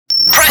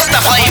the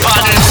play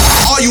button.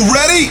 Are you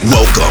ready?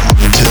 Welcome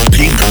to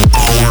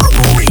Peakhour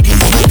Radio.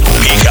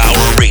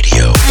 Peakhour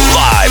Radio.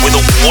 Live with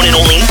the one and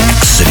only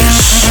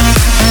Exodus.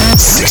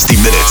 60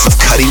 minutes of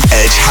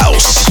cutting-edge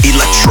house,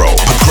 electro,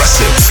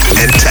 progressive,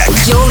 and tech.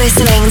 You're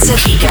listening to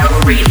Peakhour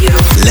Radio.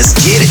 Let's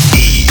get it.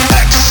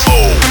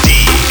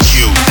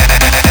 EXODU.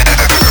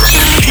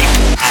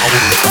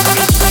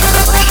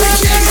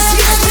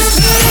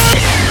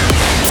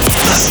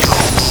 Let's go.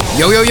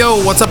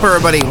 Yo, what's up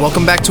everybody?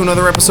 Welcome back to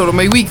another episode of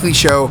my weekly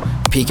show,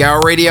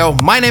 Peakhour Radio.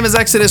 My name is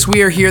Exodus,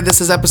 we are here, this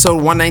is episode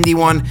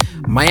 191.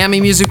 Miami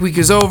Music Week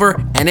is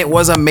over, and it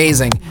was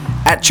amazing.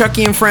 At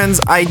Chucky and Friends,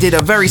 I did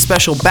a very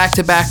special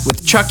back-to-back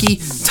with Chucky,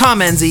 Tom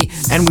Enzi,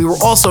 and we were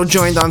also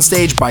joined on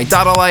stage by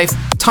Dada Life,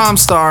 Tom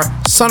Starr,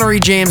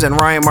 Sonnery James, and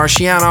Ryan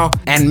Marciano,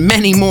 and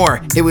many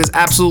more. It was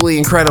absolutely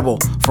incredible.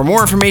 For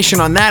more information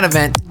on that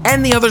event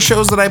and the other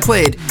shows that I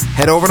played,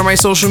 head over to my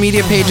social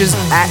media pages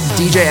at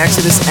DJ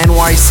Exodus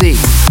NYC.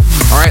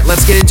 Alright,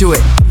 let's get into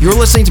it. You're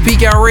listening to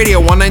Peakhour Radio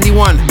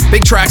 191.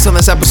 Big tracks on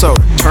this episode.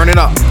 Turn it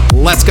up.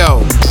 Let's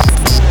go.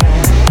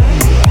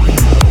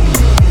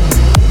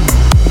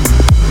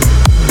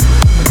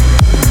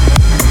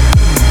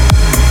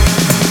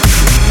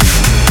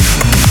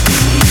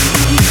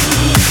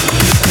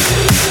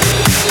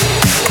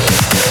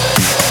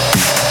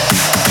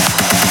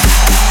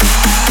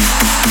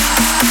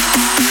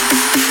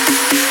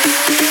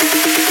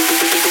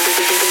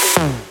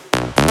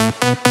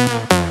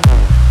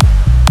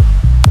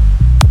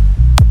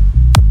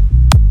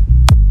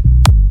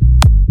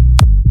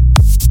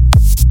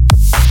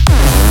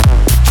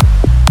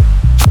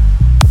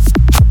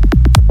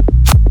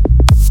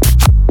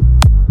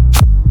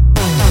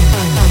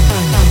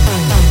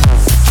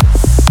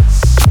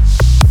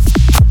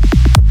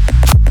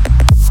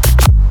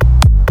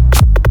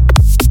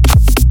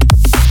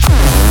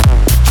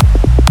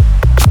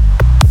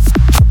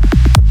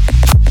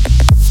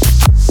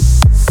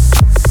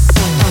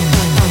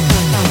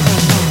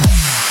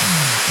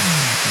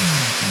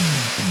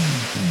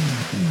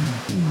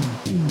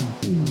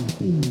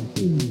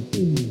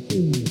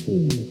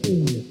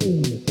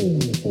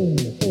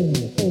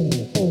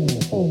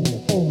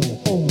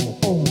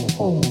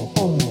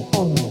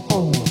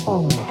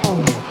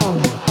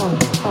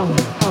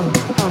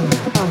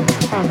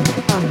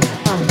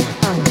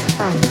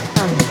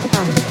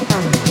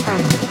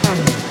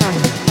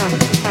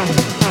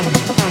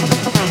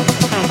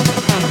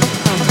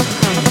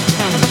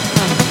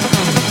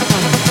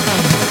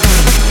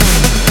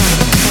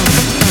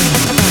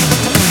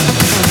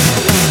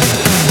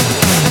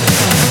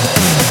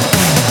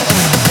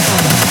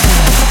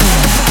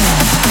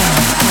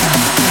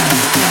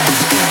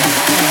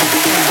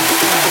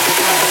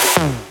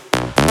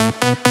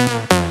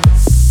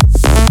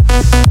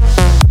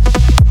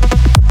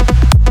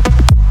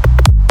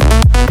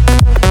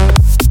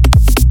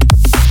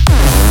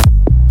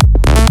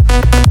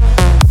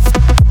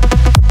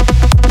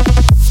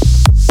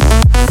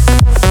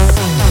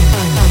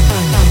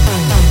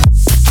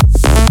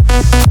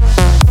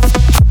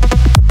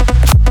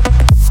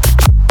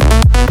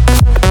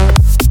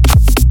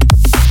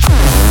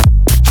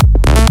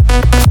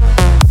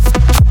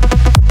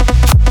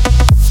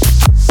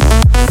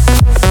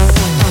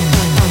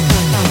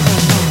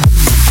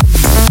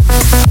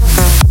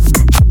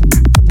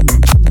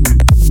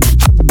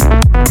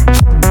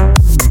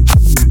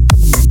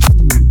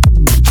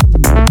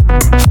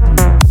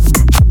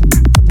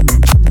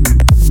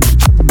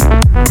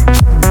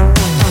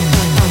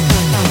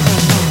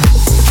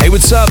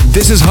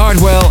 This is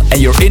Hardwell, and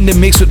you're in the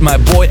mix with my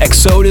boy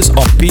Exodus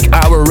on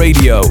Peakhour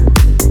Radio.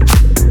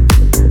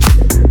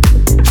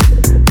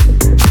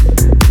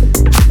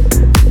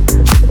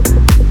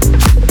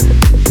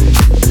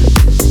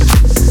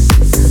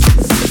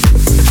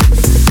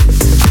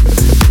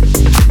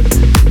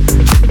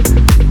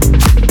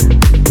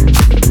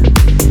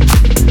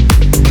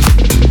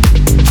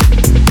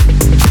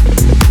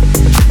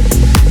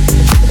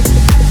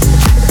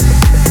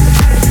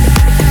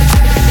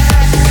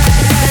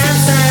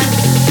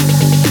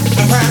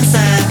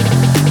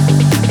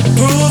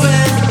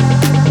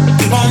 Moving,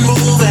 keep on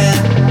moving.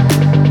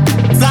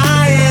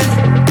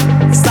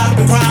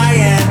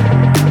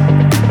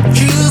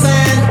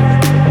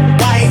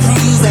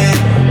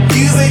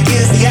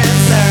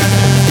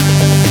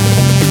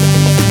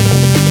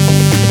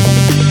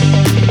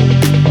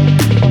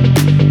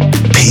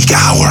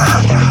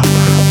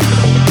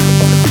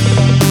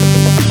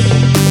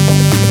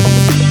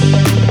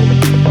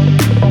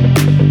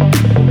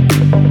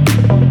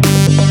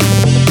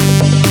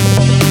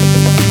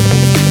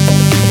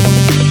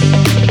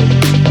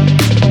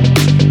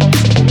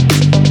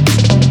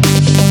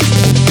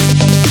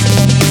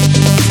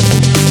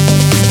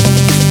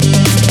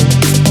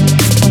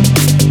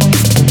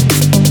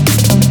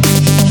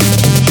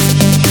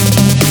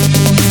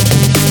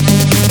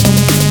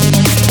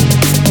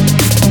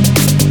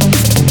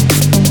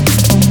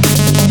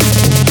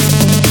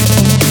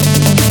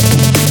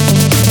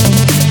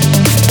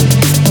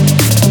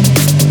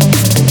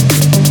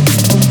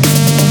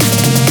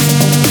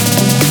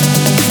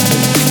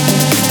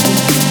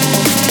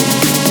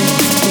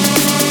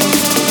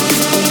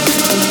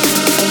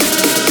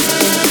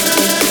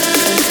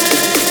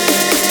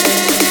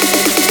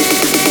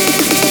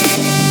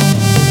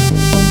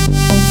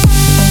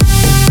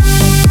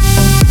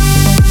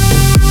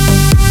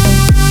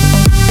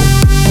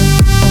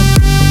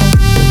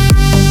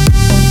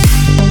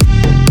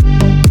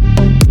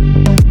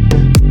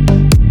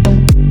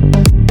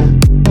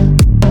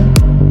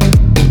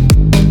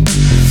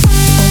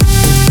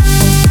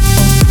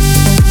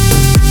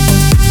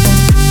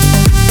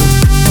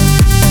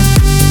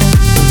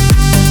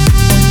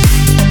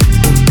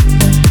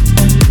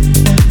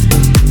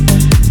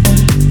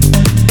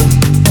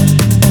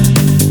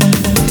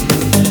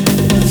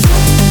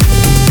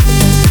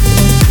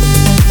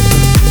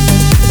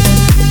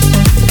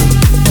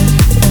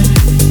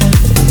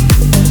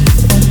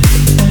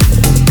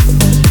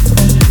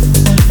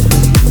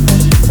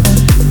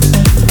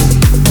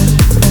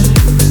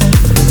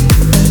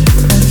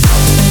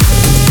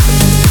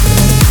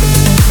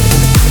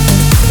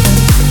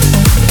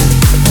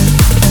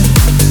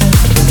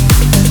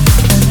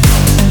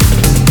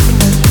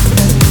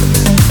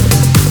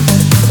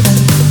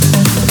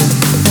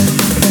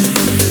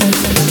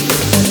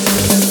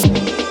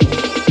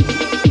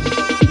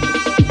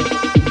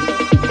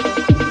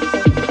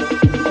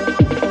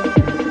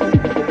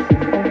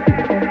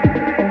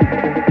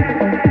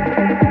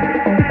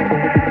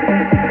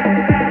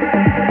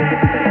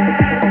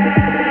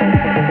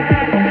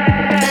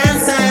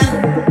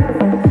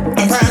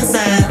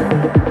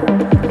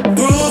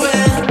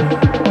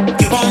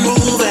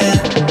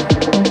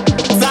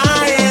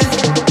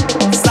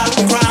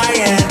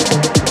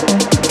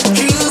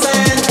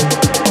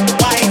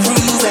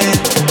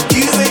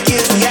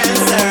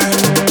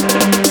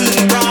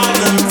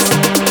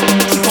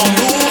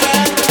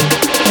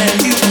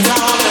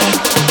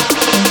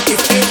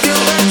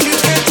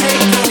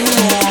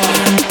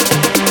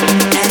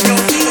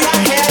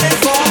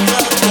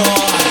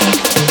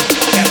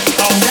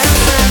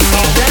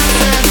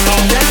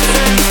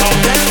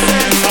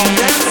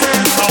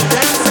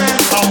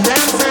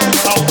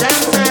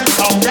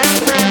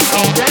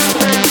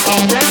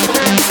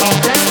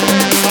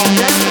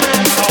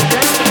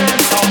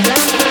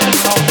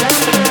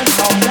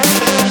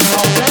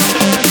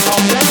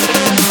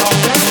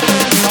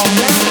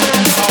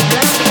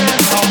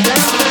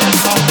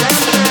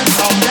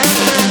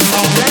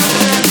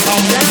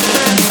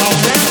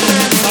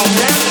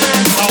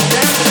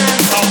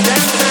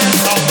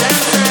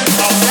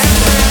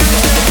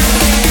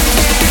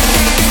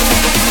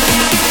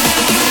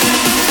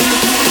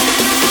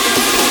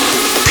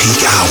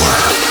 Peak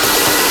Hour.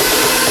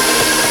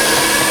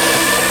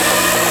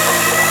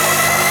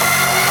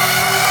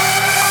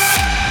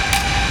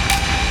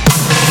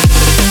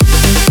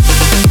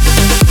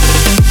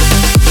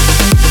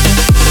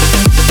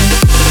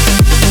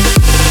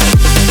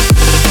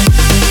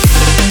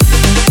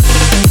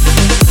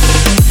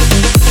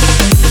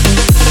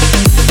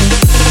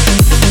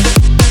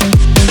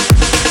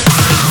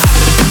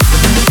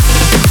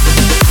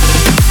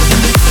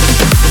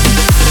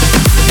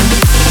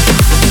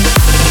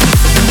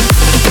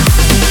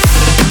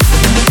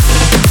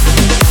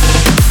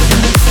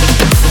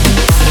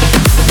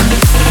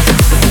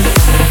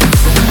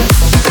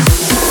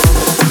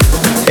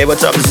 Hey,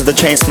 what's up? This is the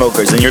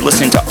Chainsmokers, and you're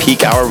listening to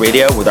Peak Hour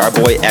Radio with our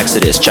boy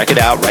Exodus. Check it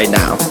out right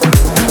now.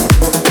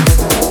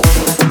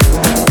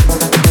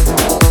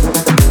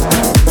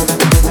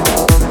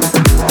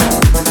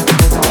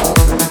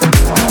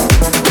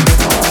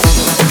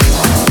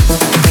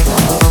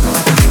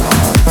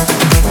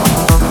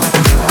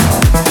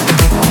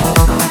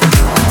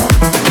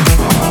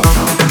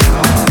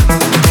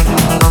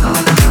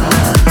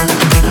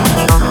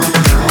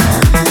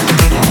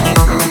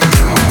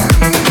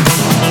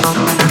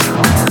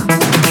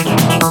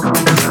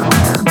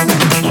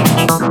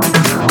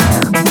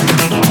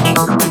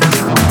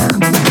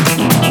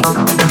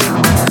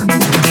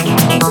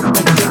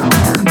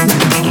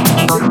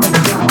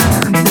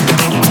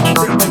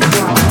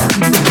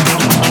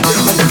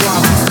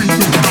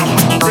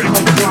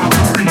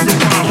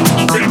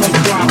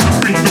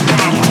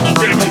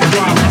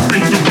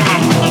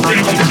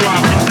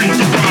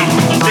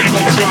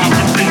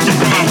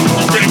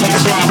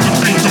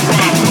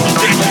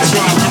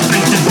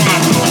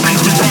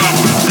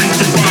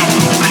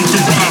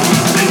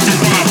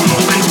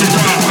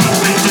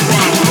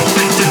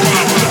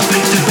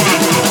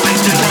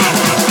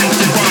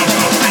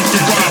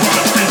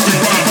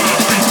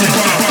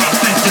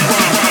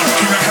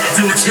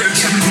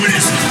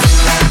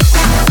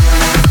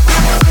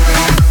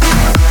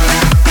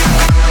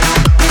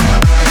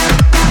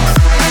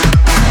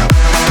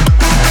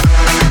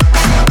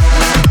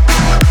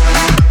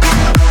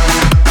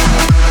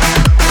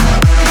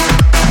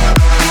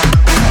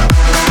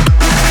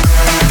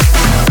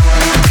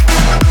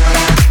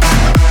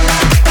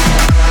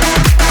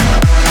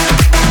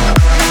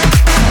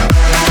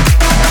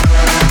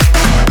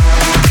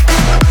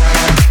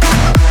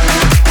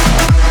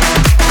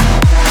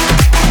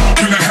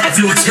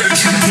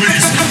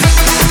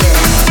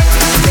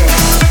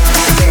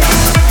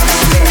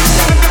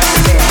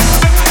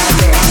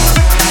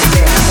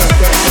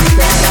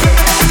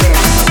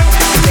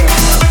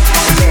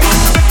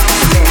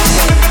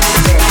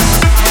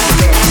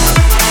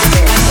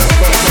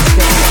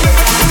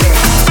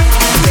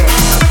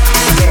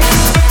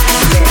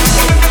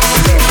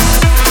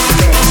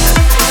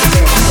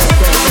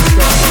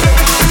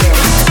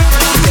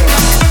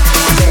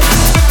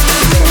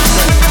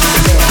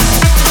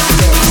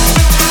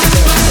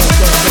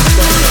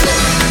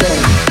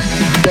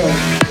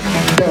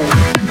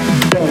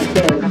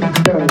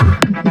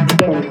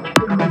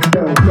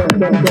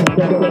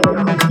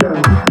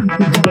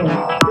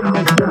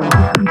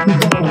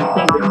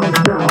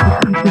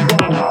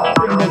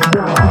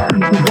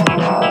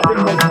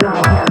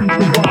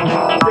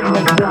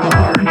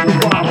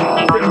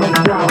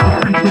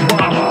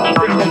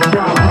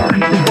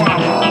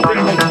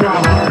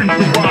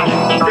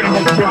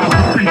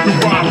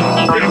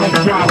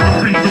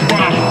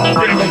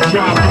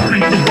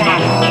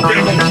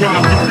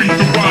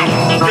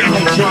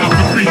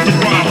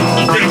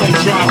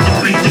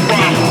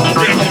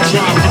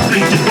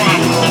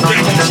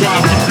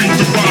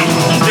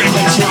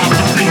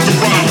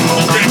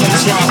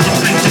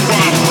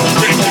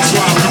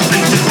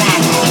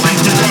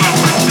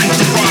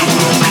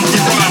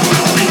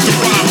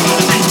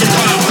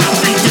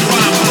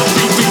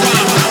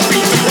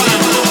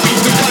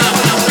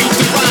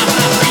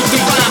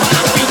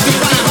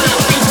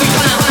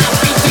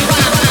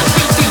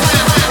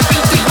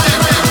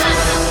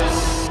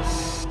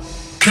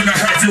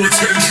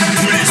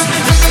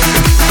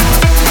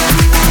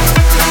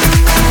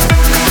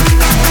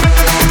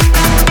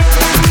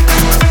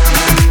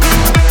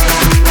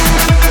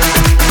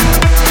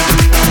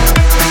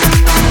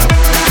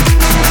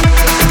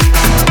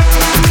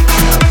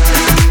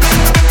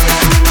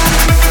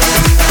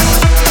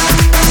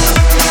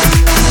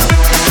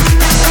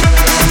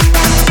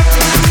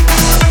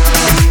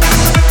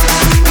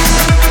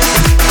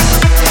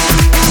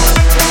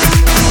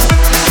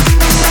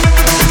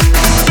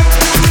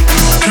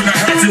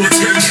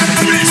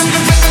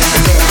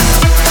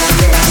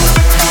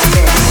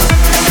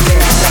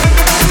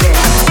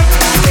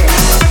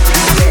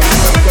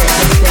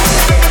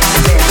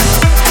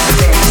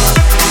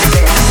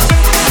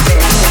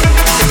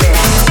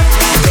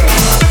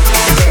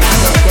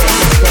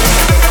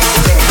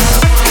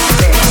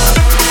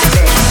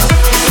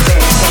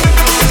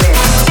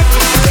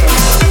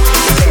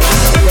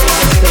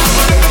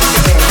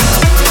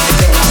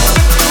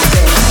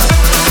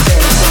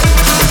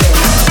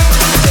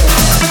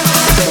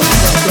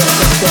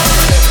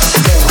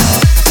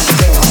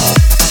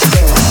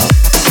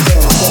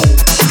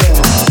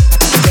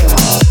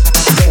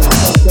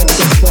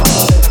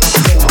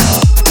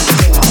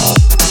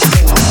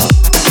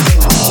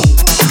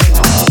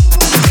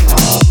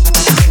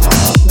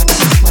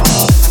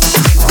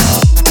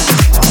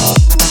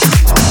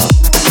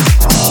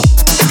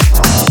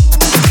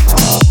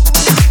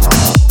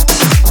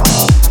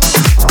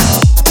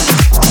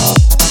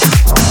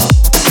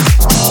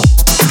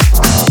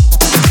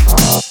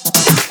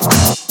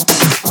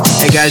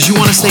 Hey guys, you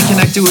want to stay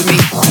connected with me?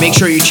 Make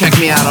sure you check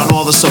me out on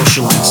all the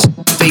social links.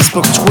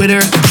 Facebook, Twitter,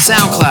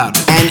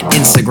 SoundCloud, and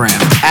Instagram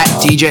at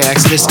DJ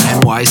Exodus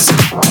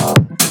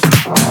NYC.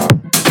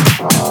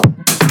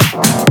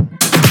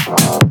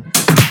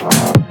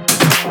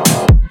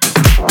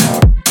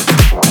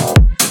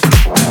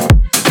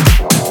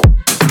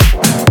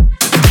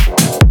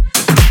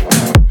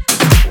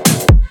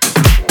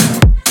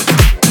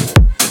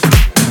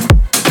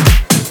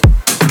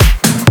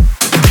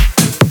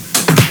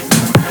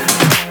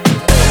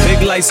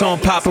 Lights on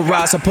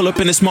paparazzi, I pull up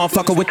in this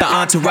motherfucker with the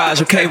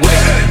entourage, okay,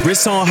 wait.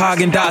 Wrist on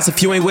Haagen-Dazs,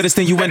 if you ain't with us,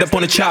 then you end up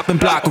on the chopping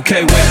block,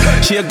 okay,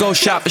 wait. She'll go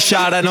shot for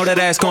shot, I know that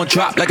ass gon'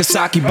 drop like a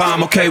sake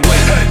bomb, okay,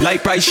 wait.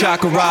 Light bright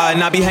chakra,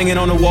 and I be hanging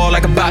on the wall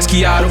like a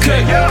Basquiat,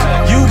 okay.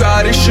 You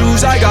got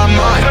issues, I got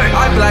mine.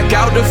 I black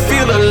out to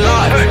feel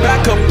alive.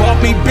 Back up off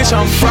me, bitch,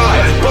 I'm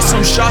fried. Bust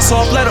some shots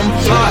off, let them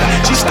fly.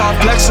 She start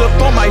flex up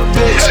on my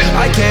bitch.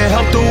 I can't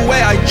help the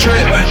way I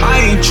trip.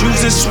 I ain't choose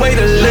this way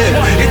to live.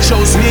 It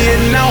chose me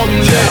and now I'm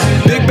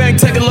lit. Big bank,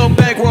 take a little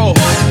bankroll.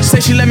 Say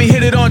she let me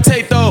hit it on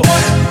tape though.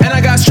 And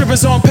I got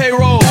strippers on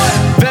payroll.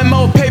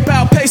 Venmo,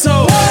 PayPal,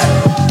 peso.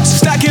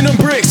 Stacking them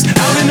bricks.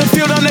 Out in the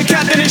field, I'm the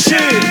captain and shit.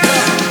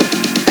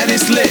 And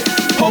it's lit.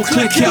 Whole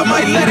clique here,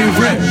 might let it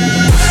rip.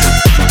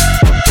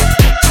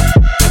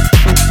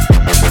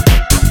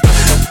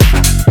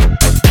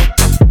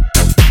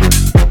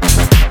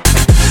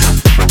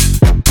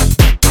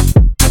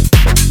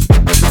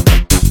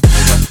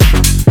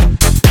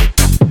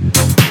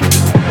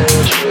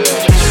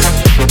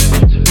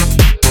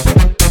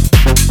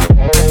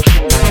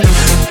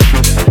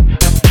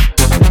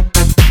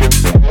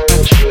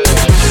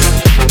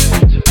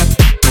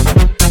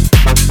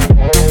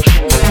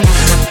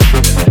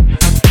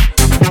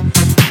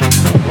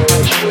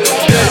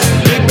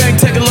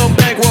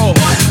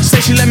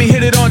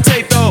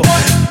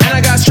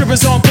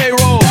 On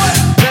payroll,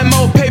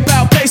 Venmo,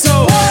 PayPal,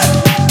 peso.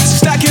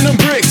 Stacking them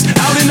bricks.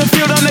 Out in the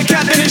field, I'm the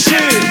captain and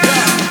shit.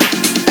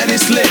 And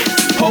it's lit.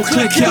 Whole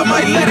clique here,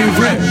 might let it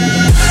rip.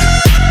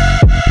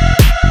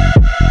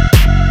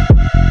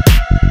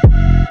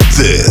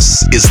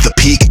 This is the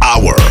Peak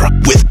Hour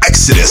with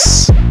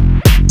Exodus.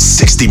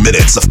 60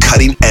 minutes of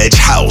cutting edge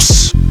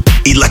house,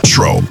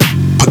 electro,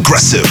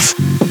 progressive,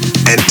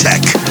 and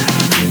tech.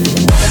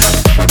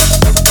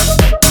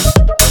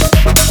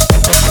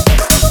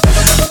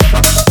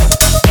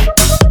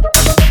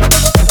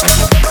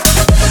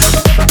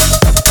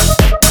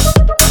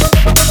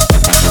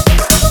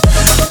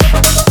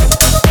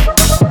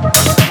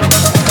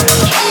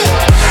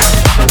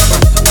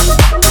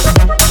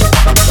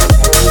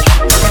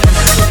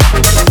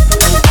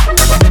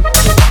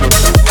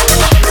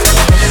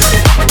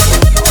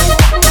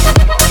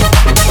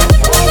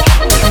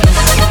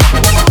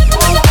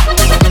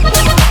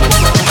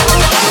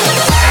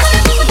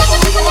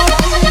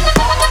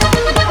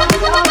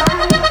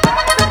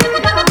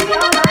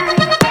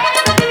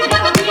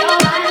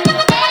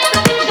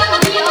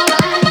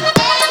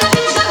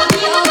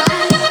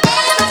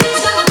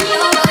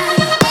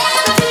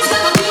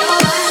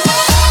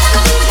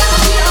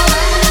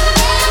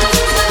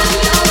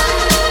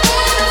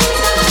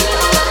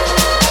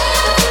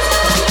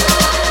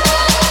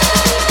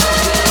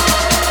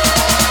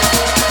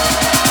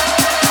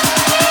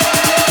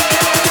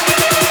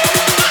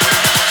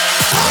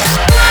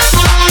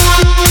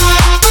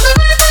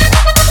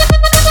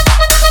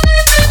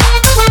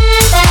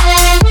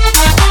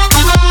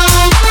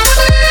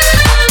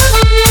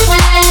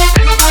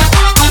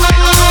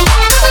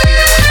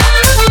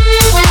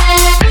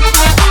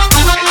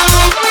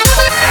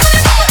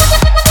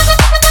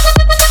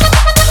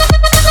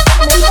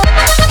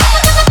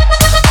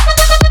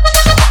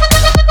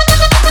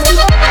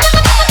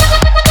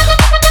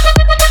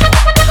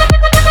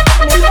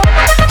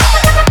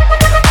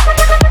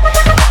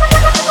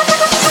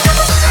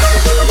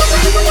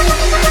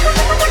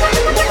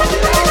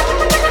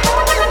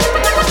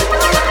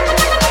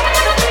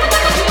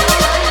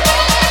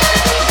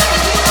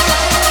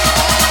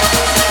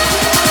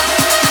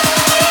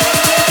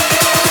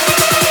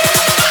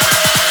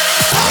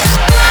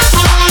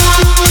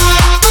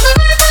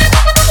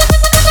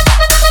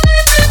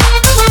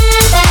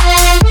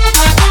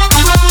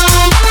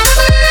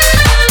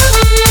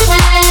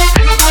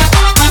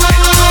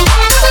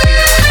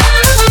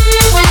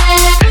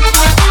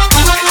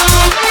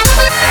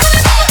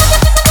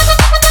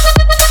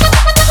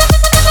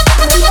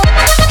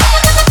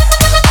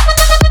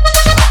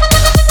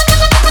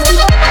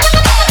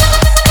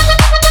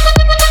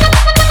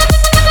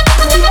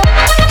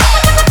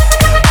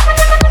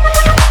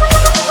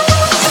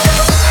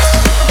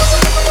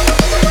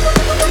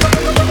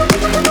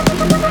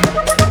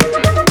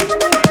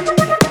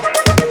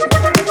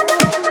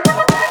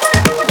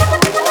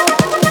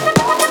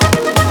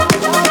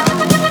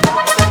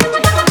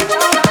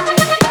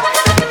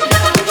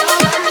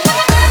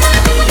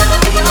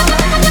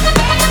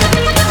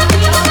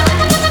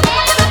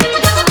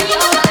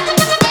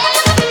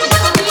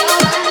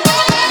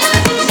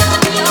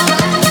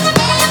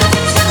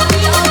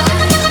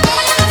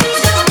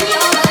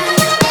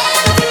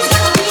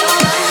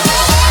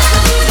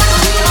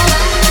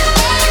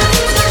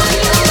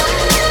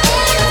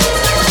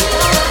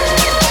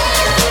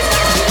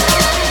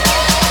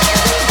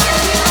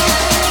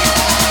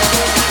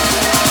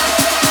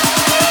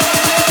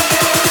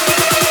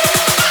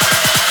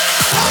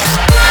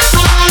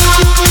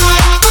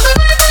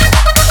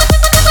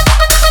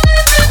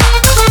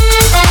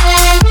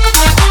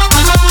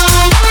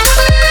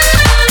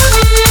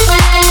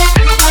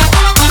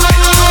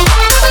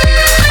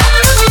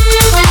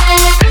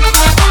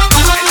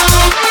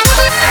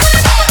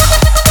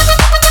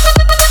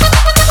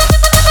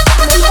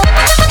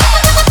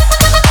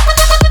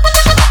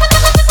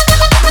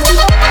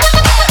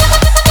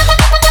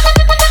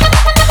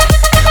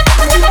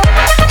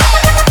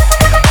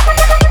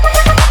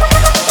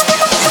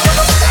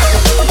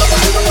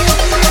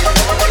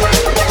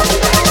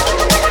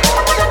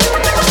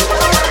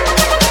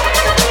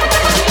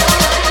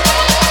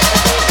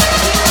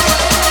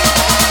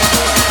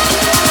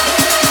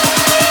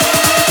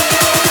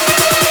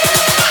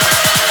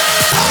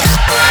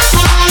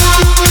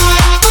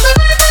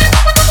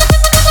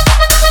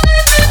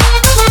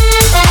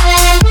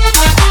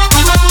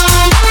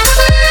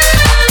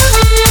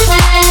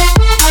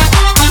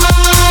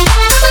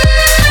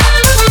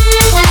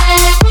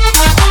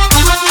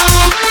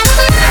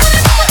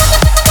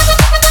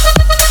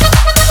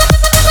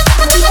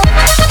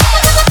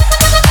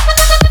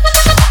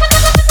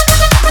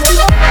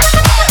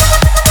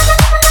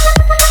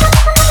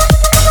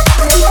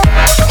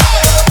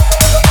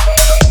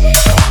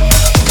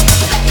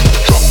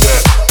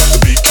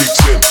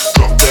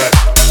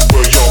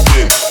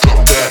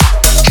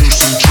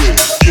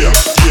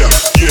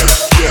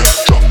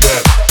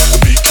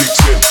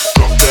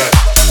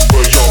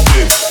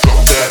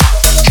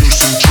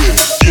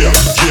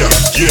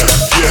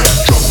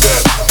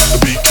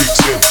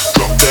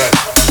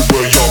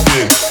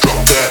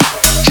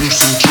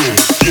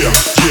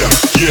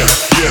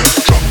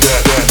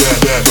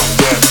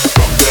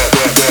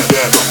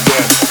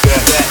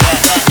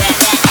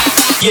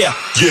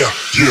 yeah,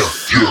 yeah,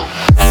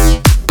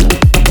 yeah.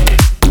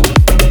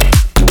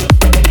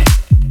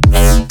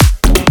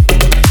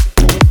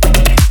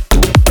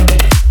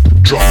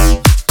 Drop.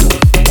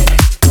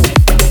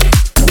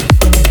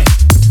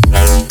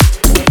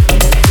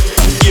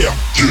 Yeah, yeah,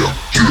 yeah,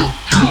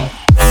 yeah.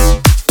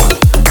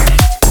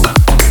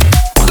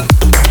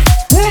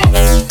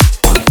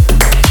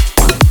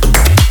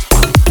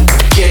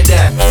 Get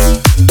that.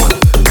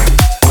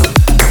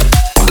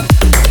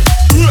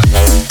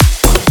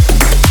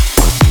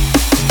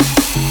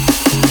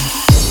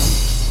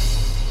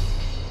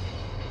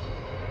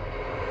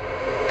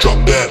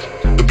 Drop that,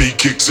 the beat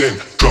kicks in.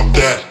 Drop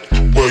that,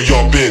 where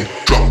y'all been?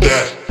 Drop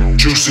that,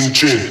 juice and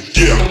gin.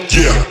 Yeah,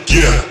 yeah,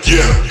 yeah,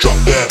 yeah. Drop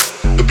that,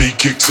 the beat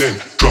kicks in.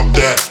 Drop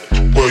that,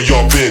 where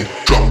y'all been?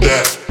 Drop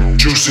that,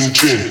 juice and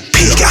gin.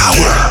 Peakhour.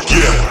 Yeah,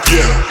 yeah,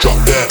 yeah.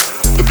 Drop that,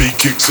 the beat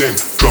kicks in.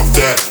 Drop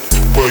that,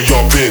 where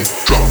y'all been?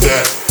 Drop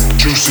that,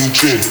 juice and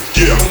gin.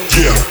 Yeah,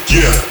 yeah,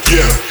 yeah,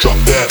 yeah. Drop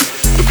that,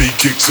 the beat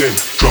kicks in.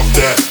 Drop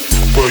that,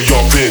 where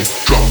y'all been?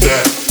 Drop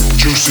that,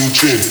 juice and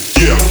gin.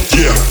 Yeah,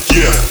 yeah,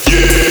 yeah,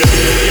 yeah.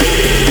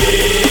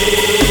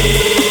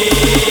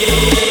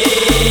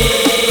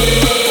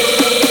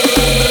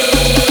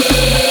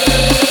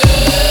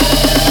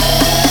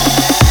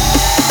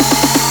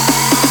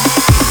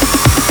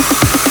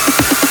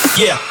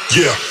 Yeah. Yeah, yeah, yeah. Yeah,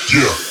 yeah,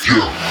 yeah,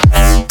 yeah.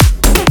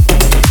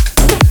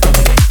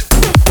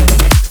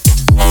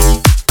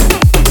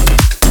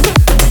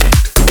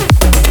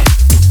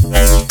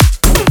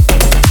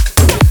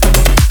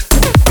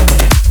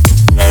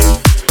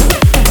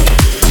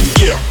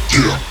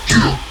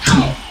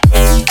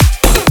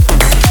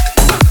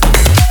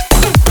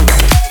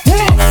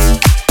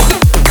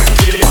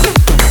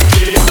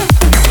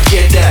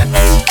 Get that.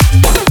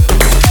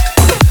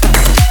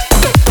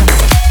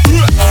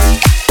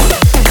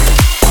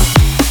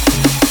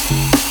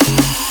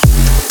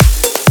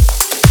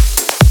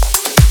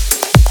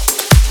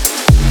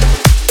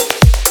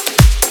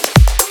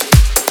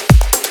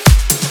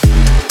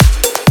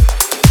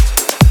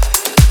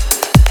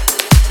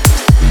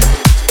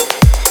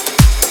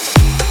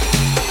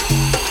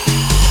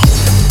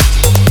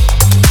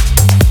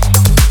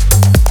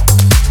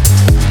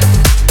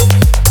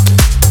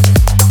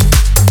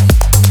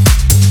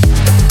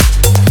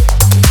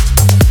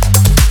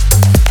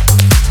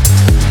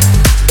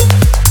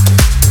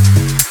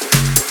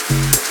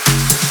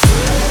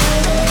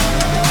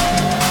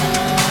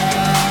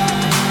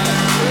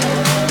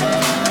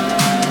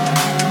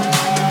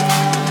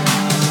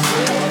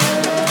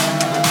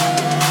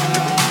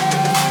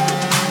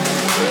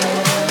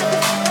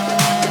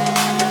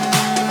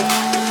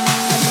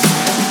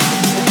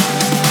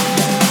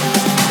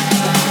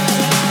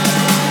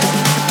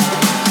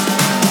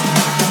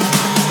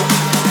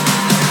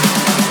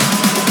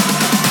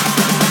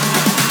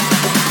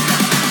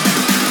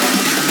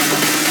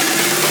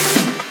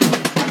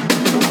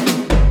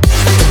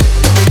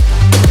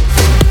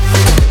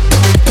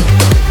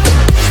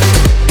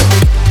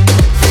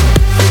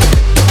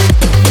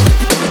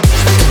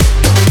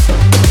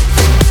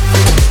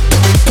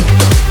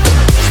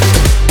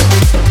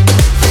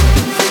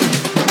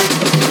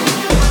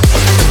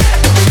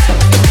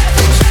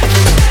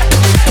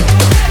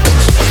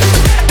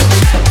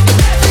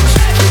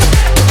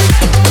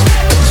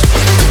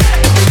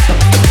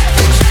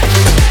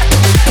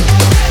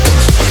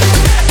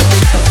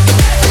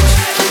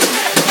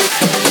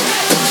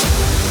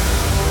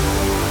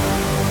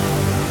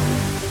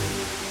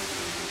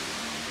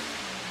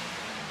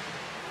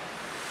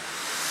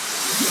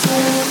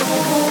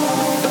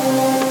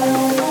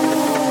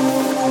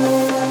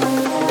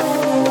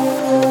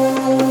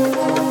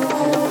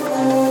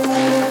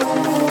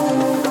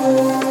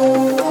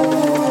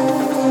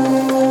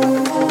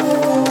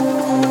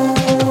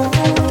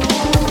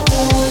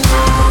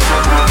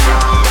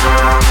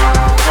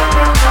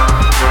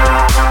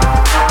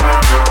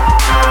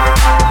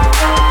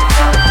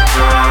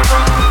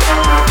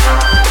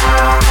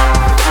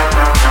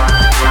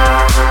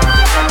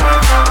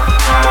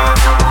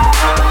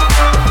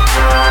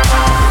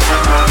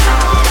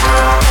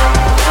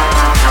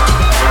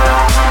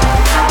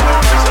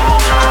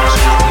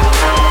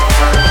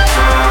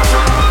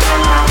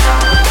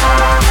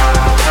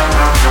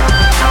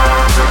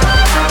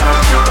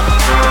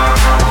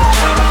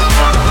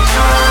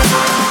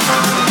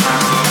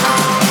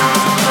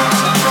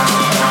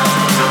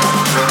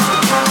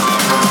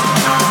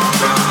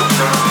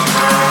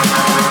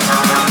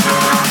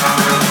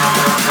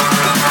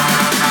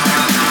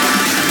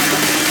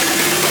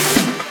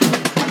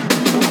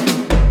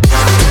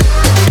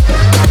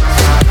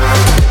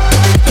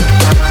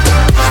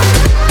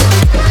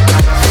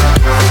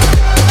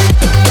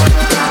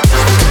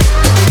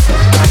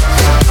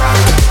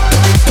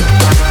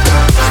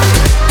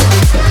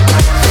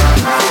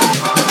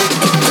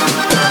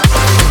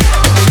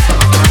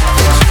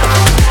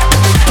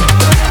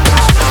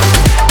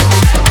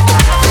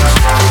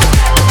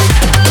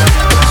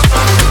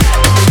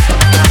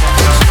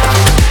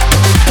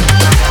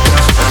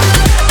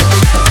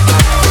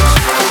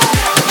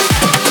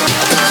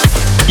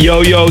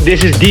 Yo,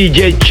 this is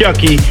DJ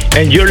Chucky,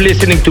 and you're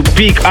listening to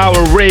Peak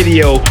Hour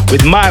Radio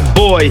with my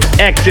boy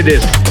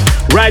Exodus.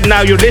 Right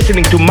now, you're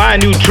listening to my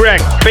new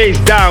track, Face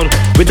Down,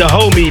 with the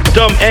homie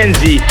Tom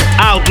Enzi,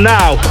 out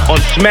now on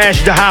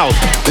Smash the House.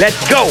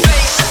 Let's go!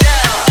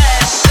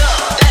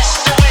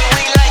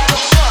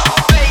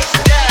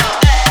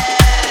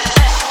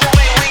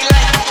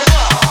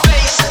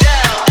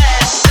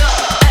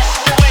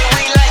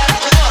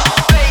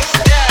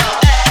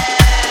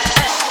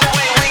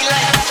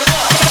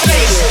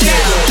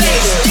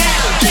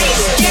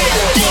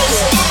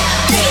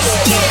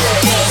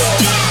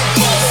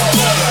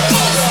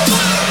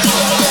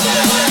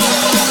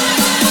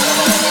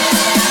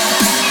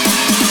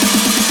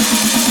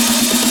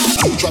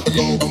 Drop it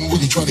low, I'm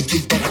really trying to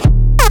keep that.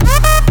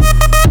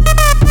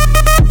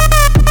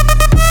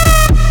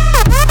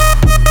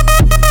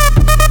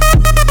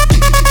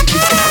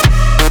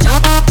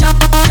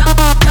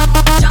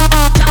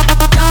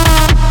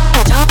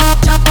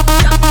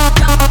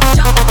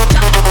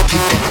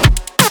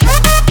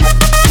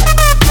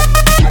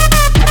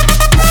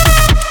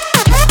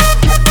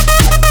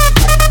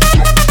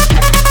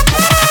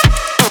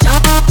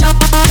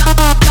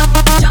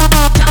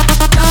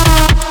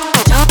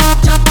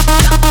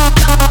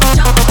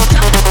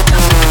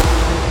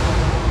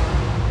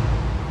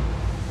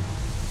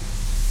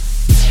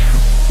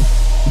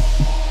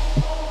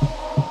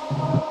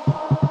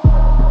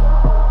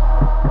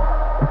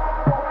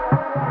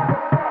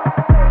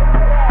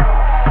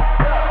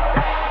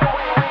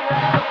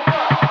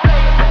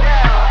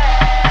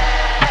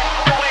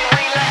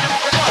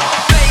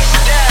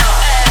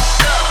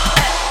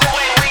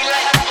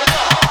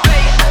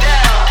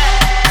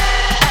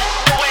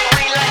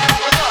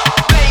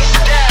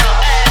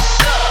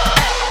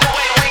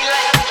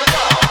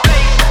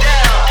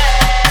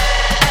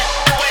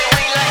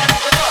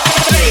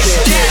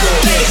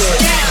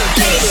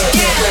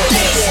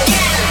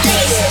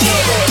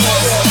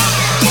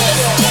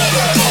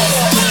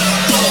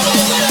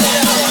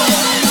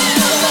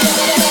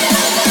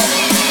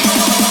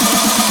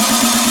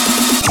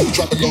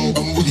 Drop it low,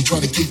 I'm really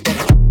trying to keep that.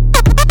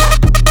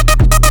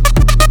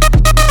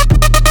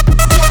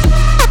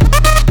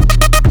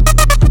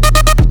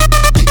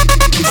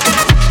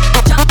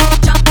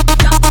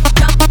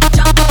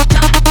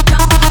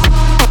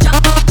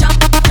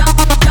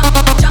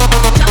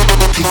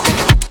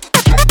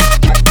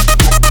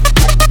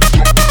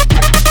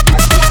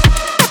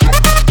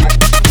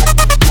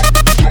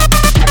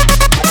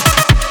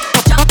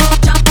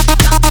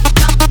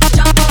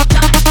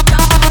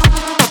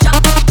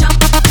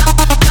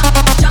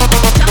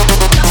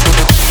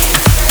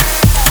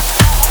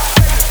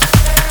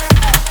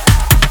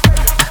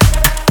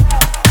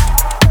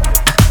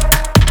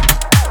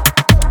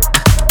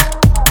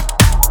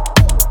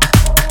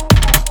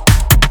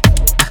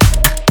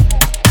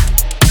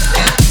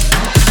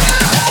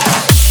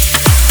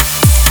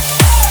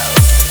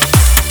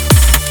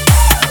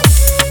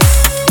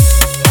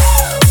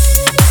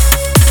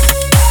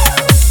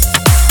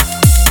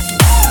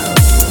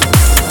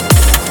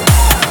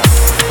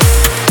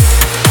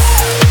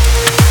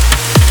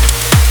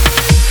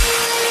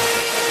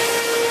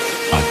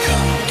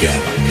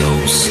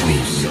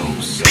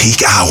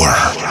 Peak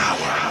Hour.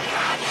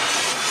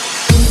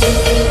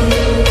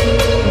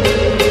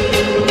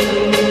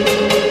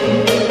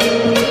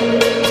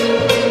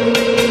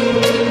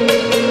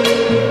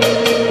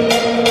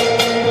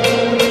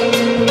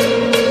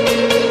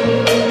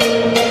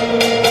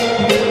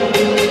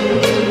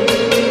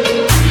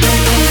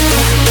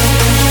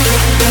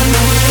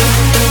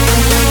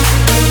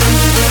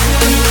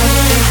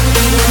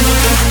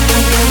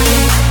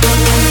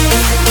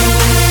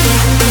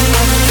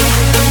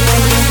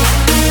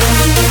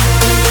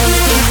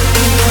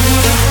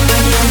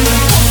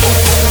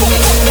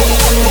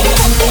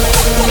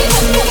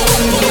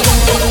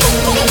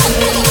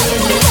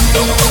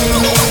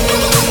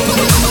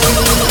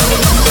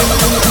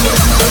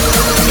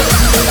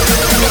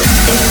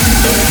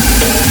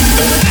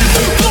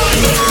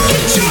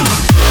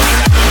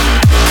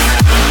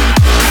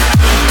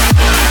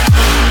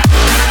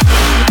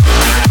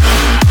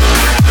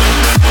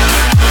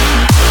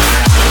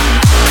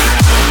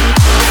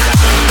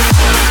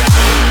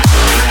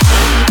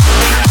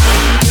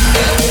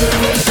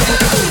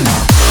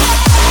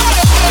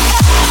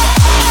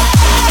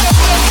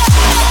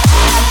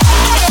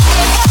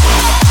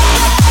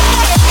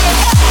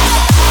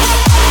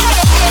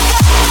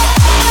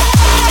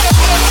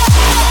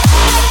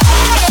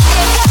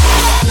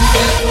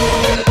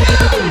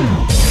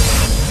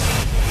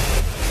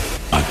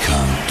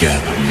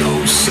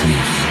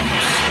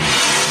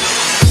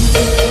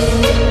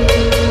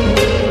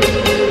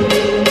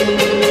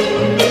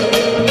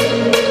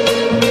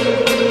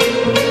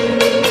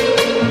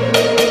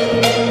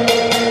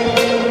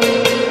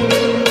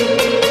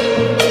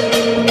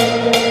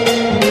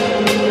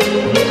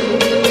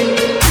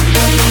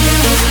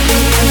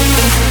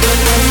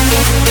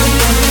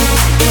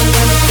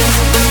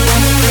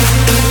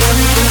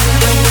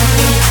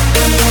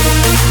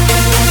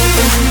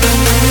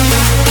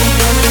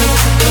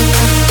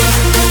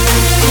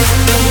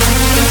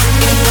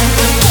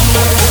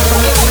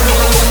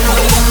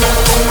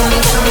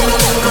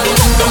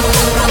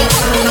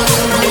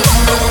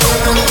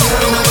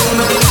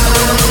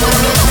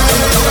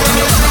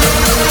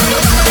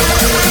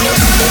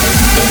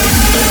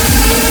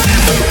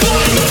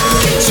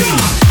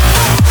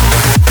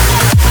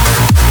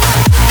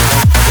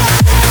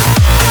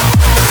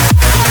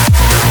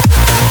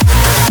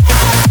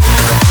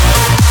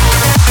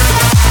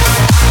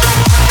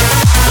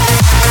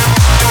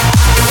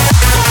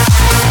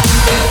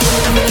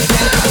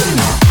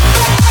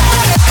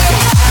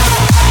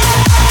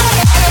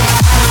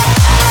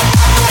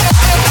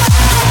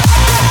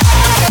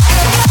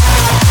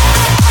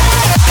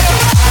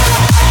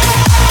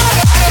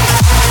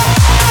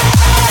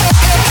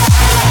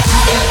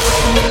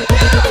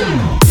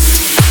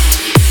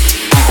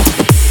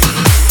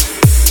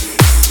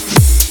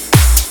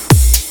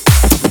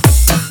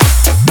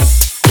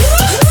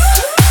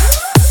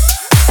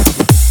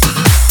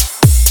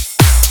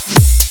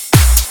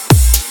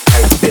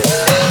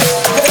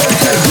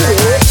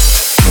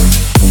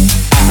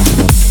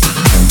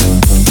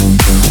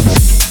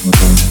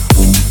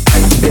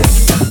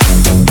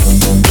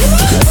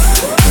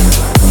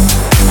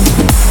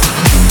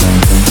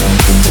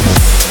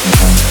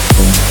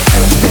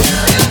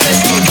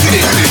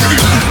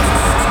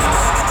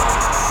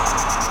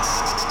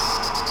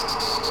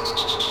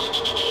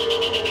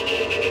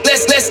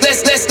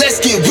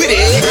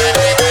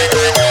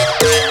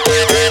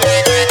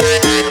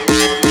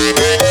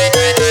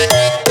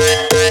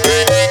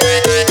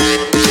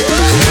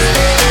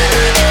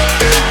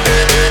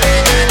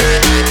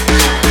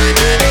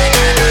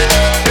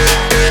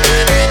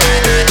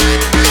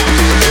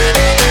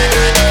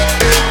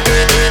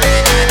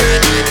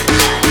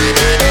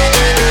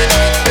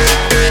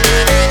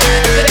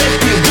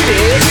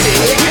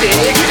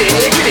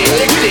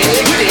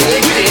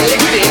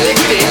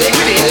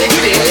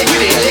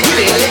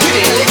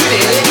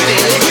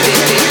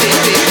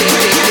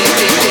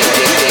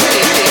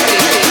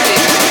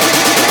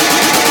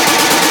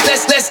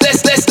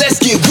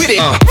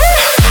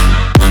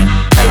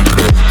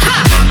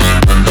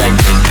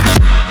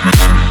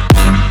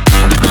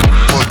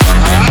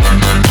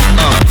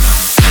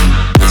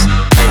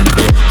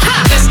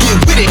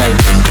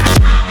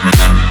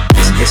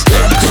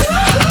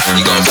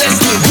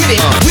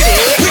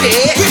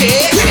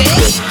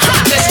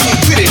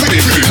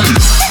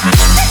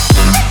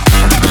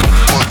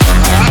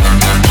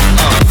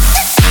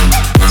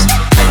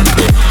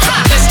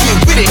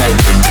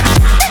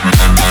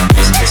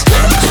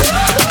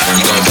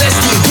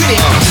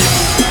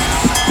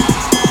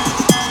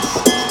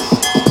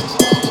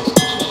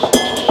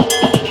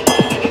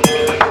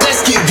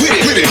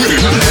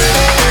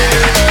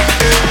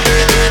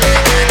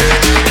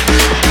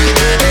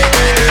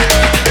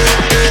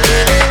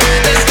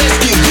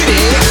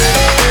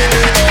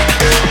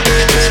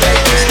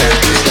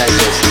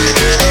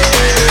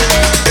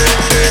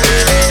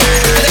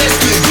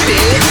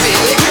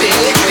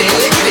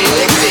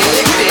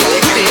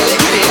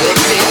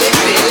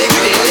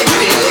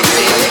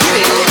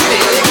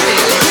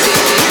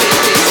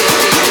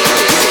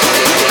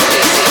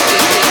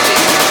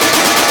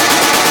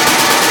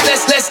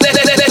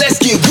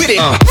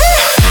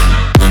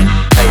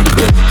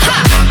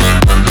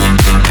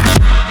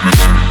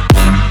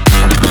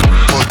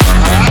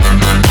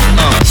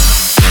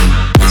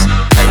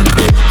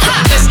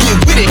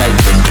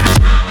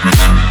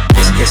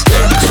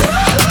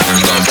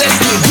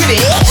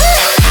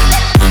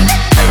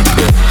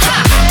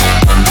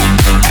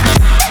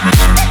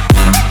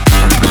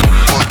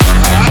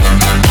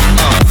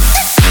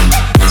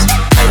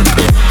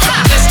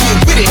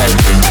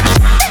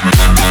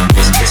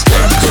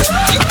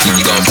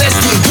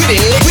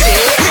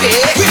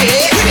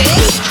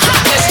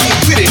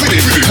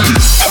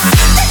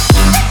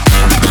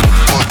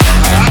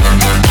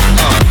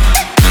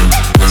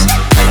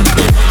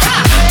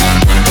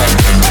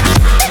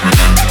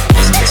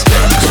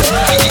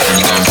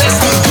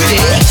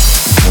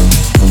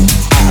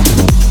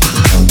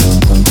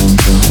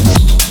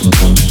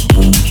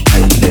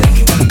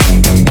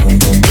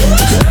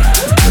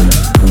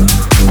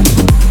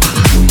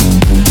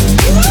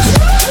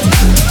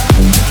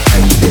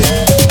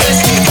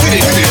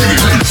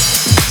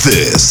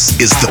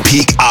 is the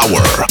Peak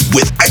Hour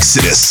with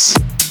Exodus.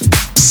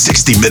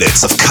 60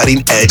 minutes of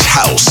cutting-edge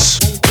house,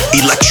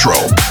 electro,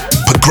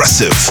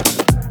 progressive,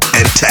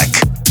 and tech.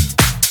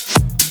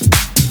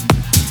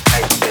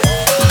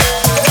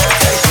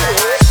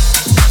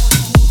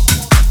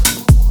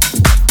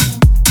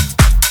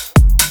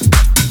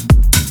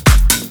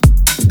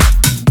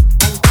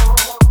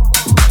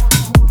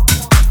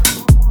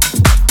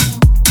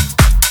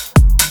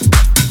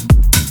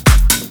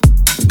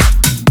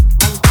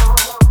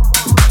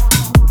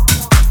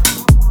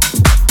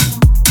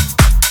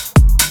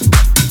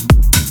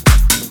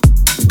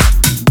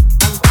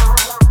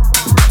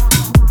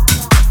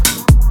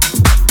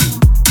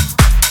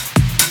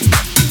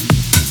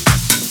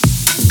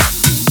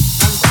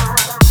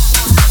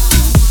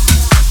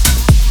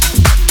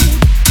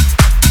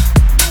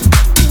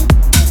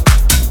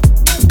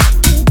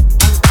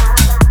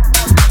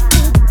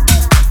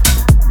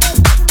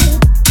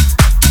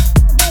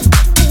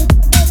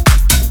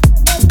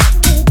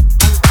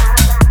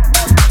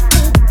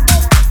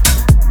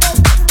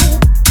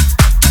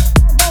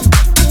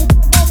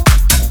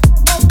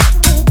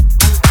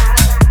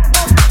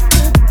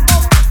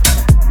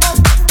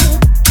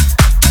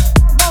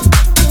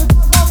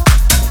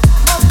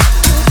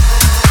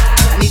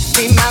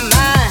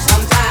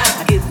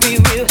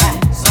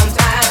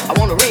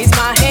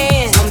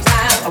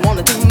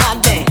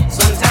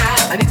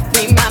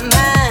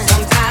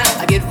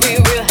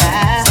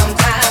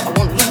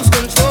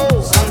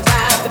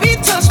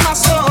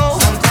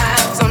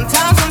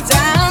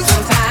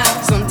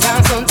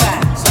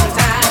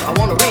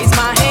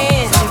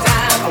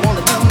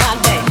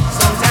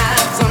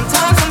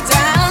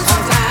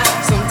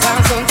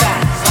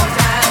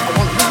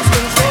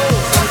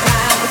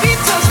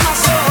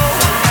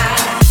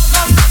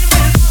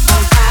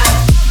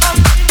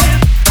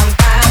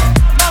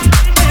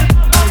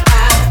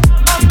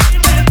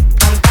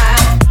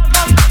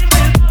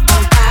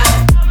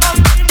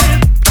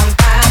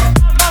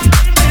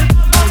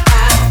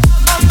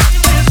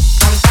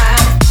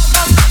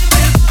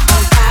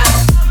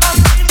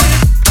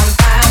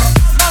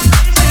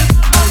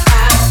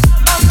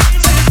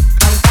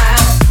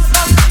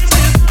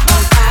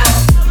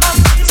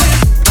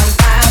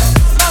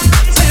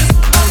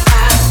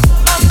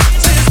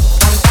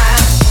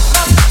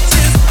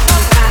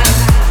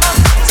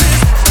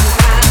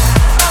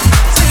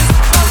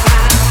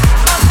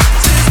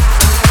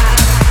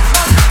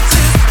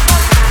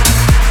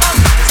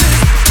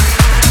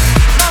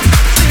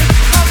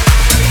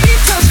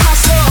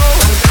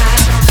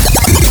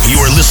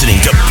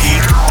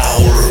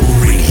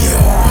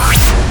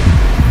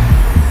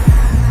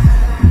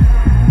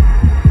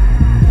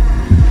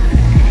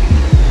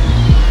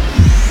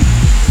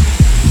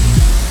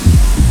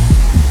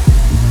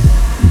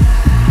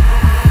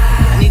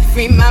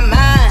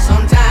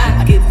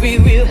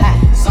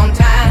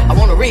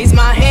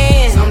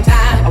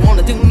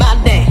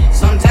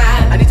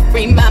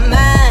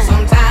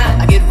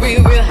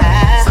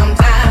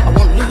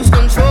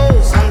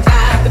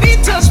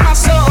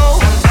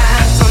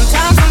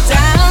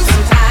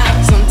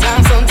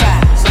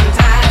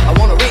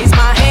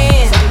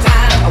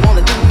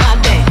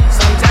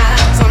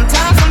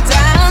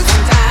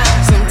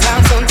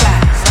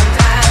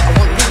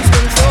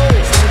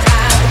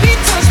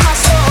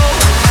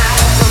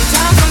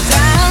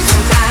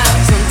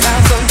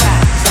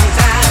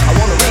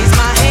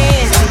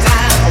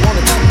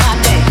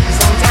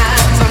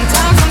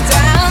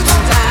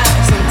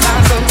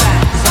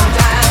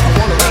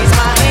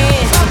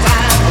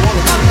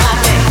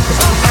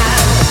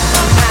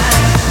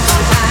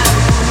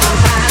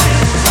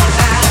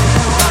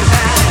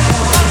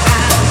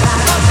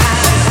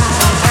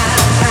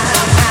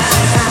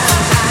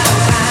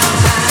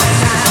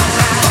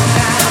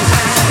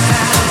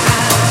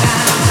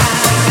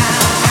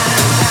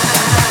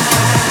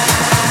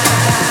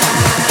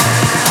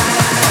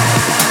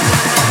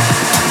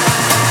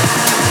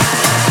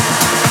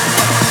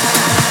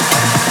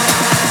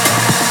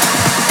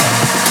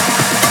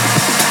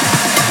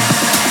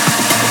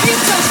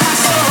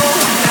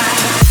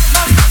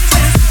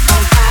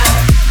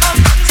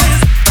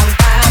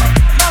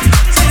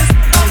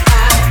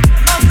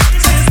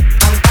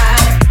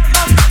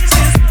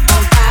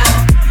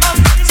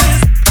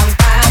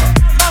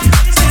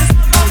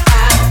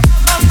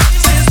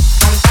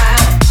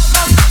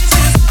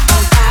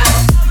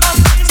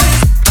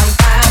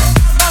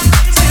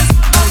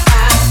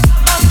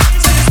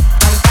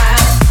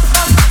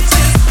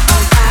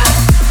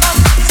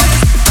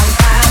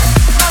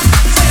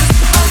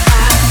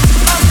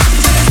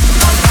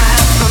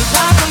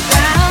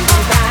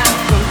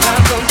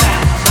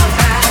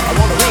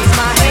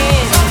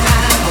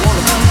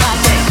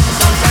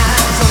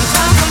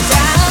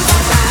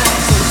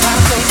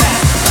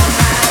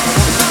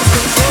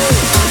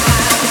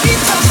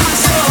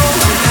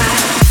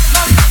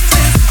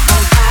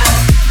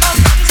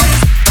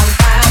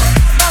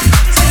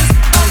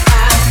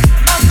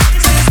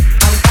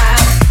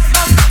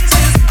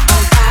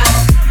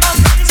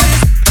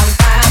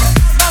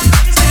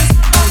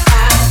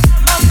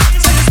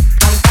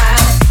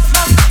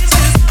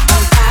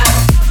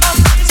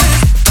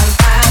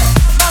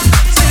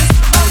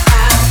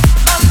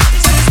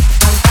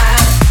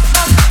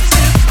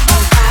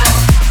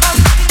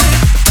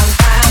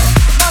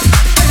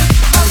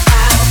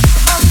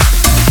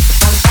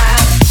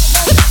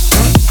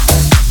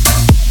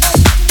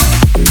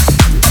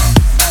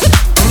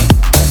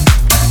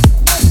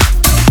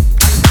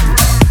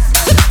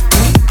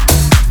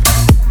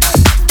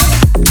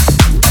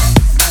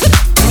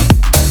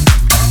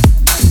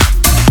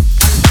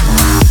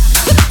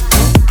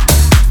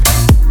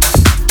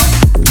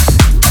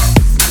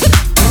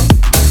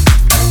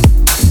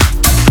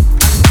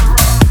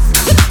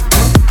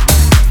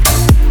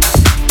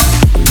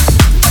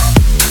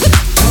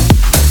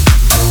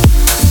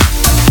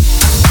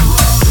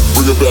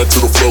 back to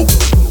the flow.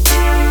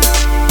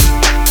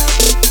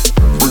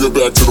 Bring it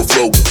back to the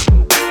flow.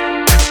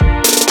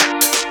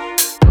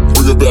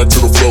 Bring it back to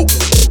the flow.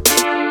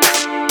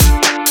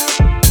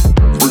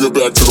 Bring it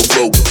back to the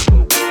flow.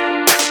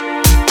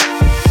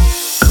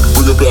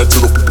 Bring it back to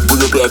the.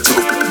 Bring it back to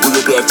the. Bring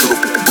it back to the.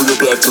 Bring it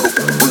back to the.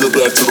 Bring it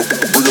back to the.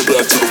 Bring it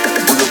back to the.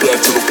 Bring it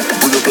back to the.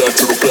 Bring it back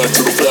to the. Back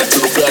to the. Back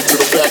to the. Back to the. Back to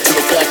the.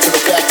 Back to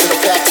the. Back to the.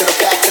 Back to the.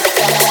 Back to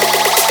the.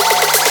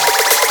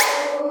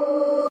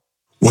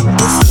 What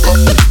the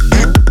fuck?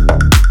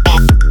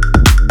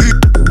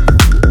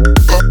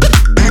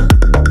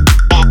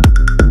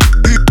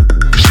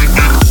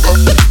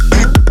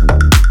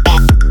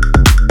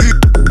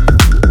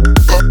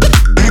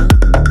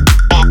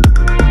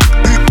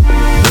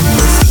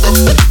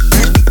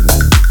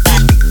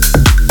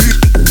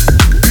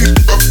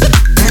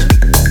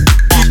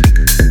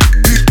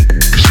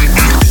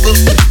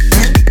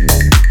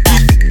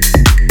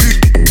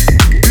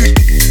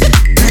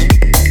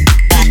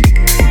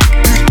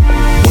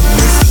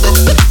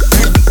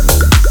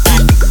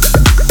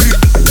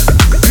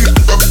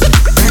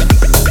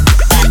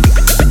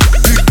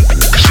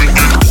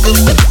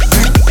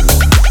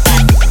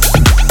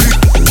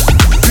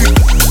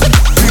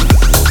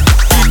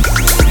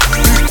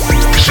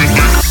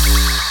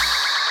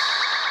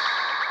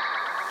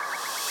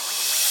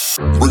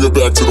 Bring it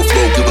back to the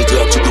flow, give a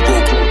dap to the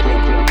broke.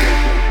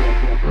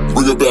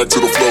 Bring it back to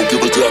the flow,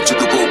 give a dap to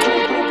the broke.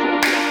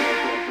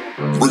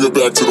 Bring it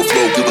back to the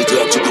flow, give a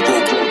dap to the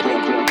broke.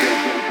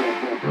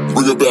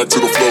 Bring it back to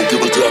the flow,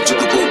 give a dap to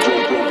the broke.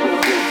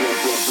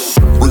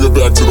 Bring it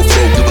back to the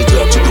flow, give a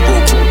dap to the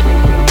broke.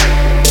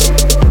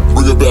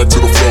 Bring it back to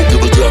the flow,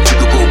 give a dap to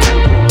the broke.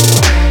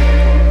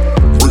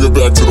 Bring it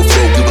back to the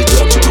flow, give a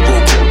dap to the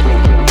broke.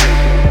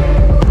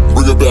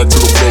 Bring it back to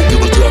the flow,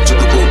 give a dap to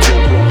the broke.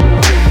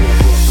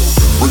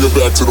 Bring it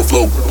back to the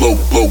flow, flow,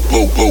 flow,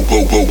 flow, flow, flow,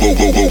 flow, flow, flow,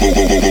 flow, flow,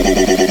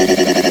 flow,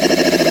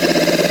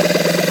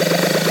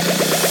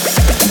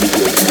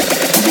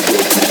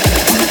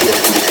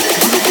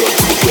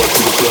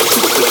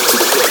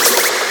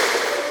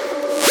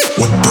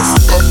 What the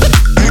fuck?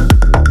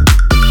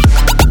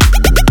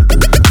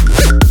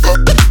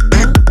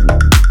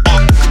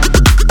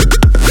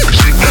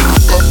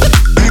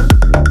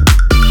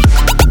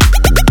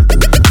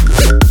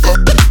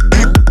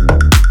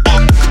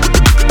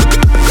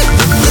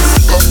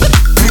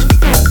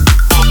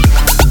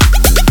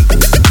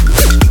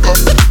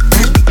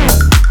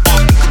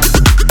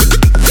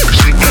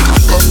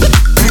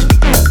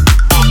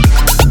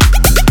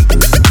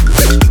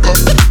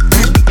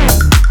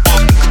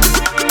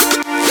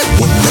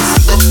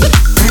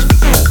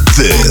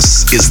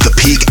 Is the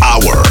Peak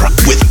Hour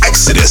with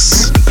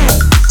Exodus.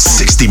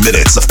 60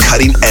 minutes of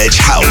cutting-edge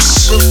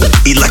house,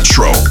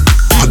 electro,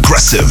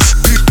 progressive,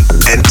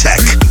 and tech.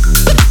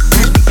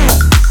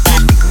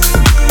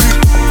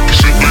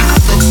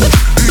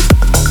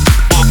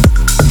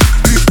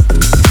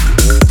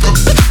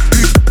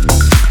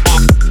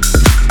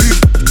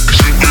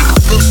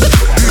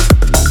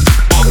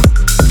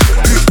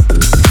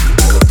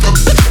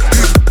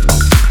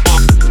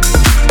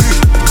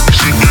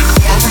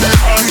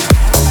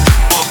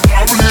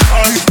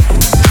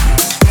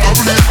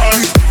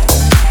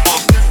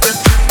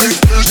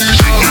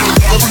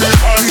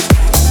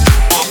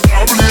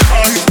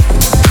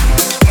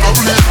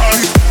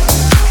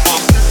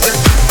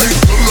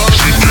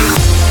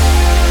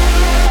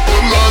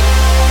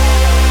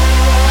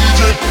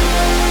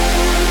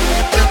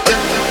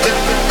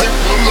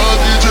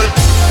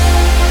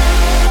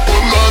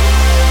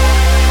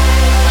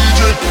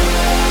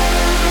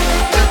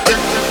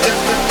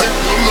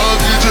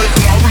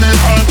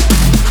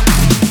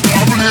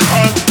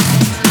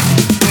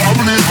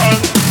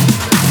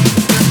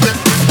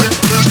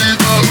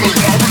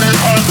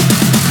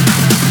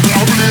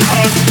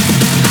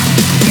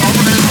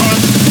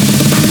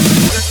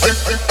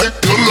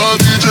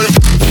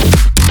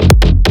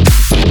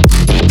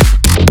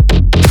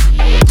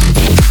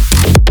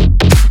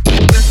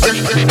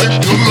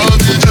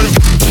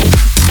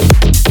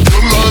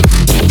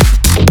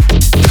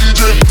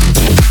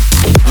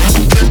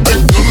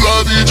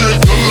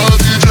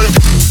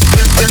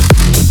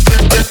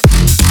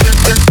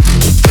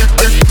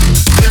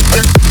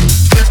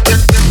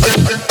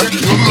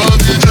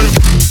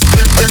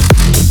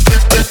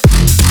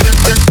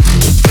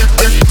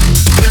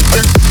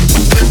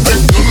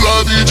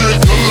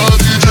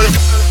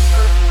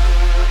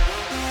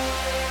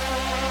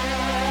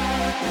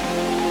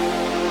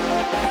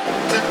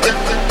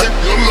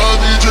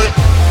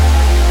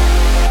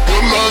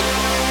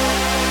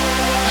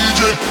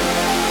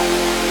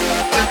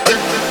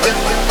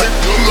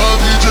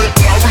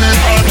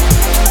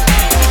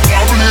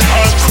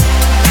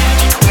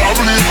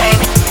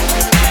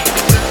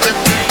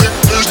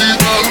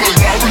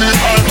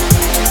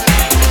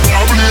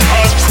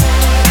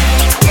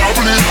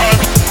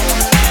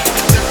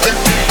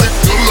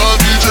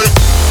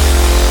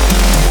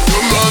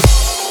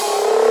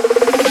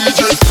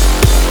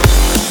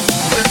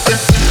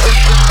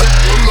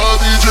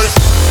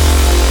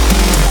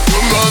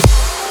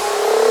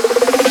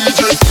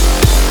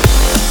 DJ.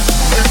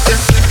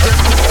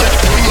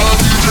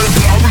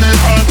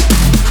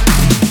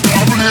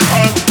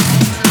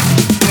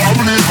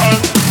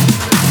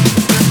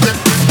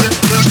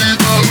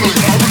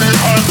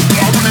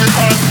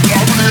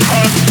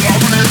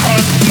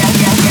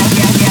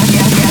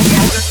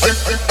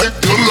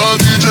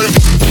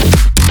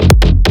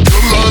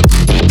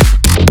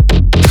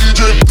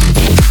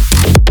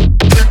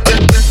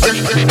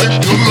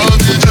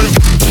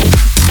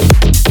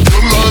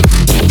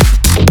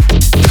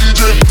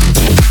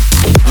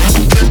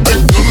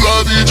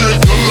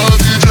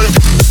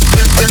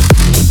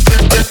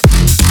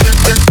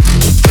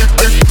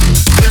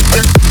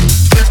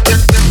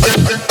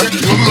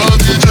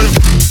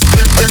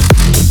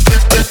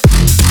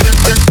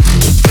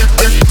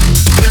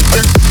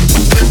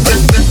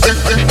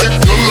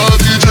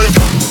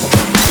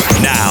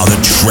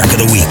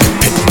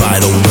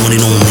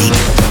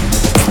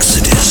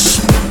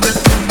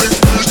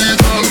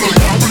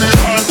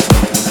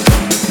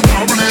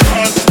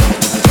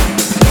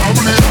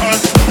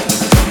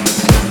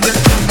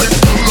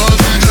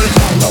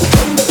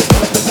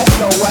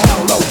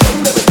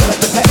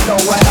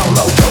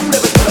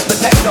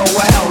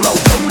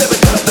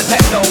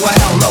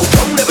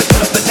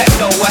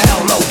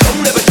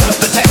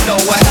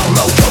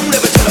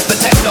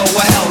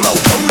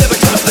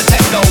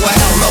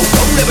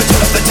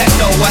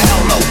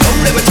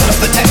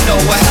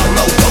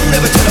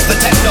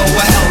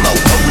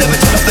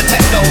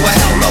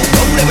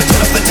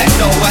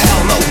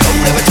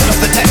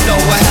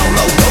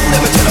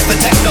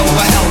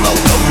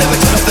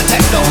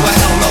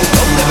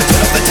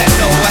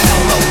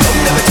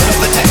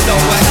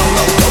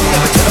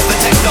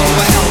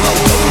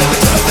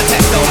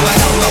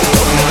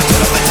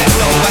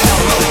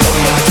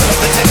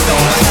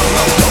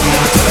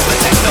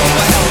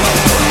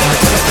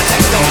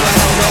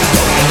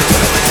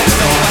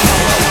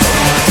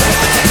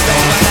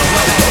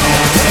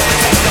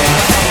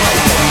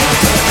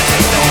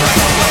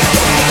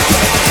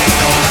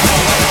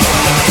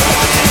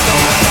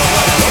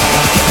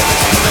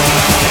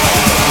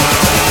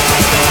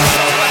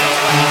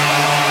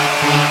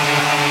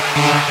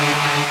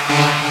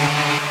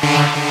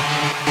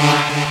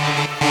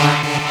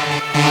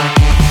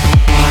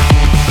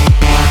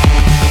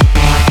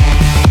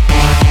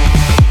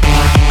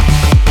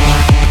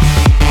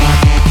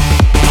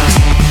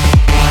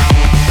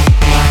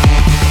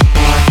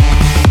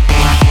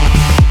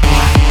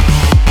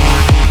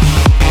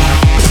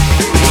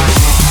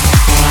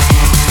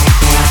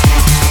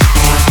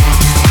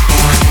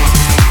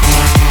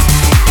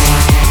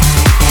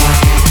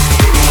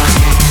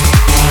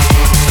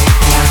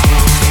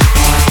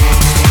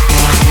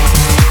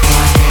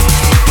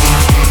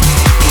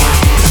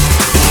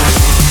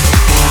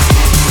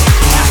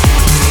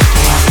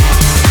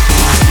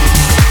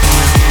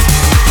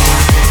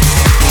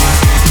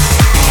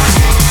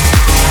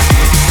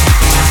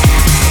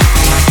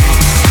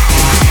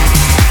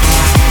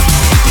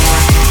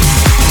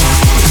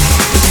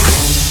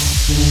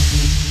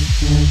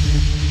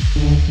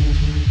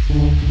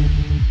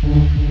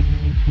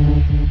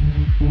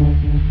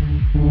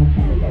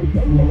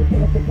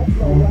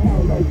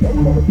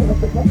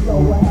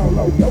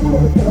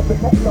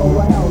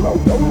 Techno,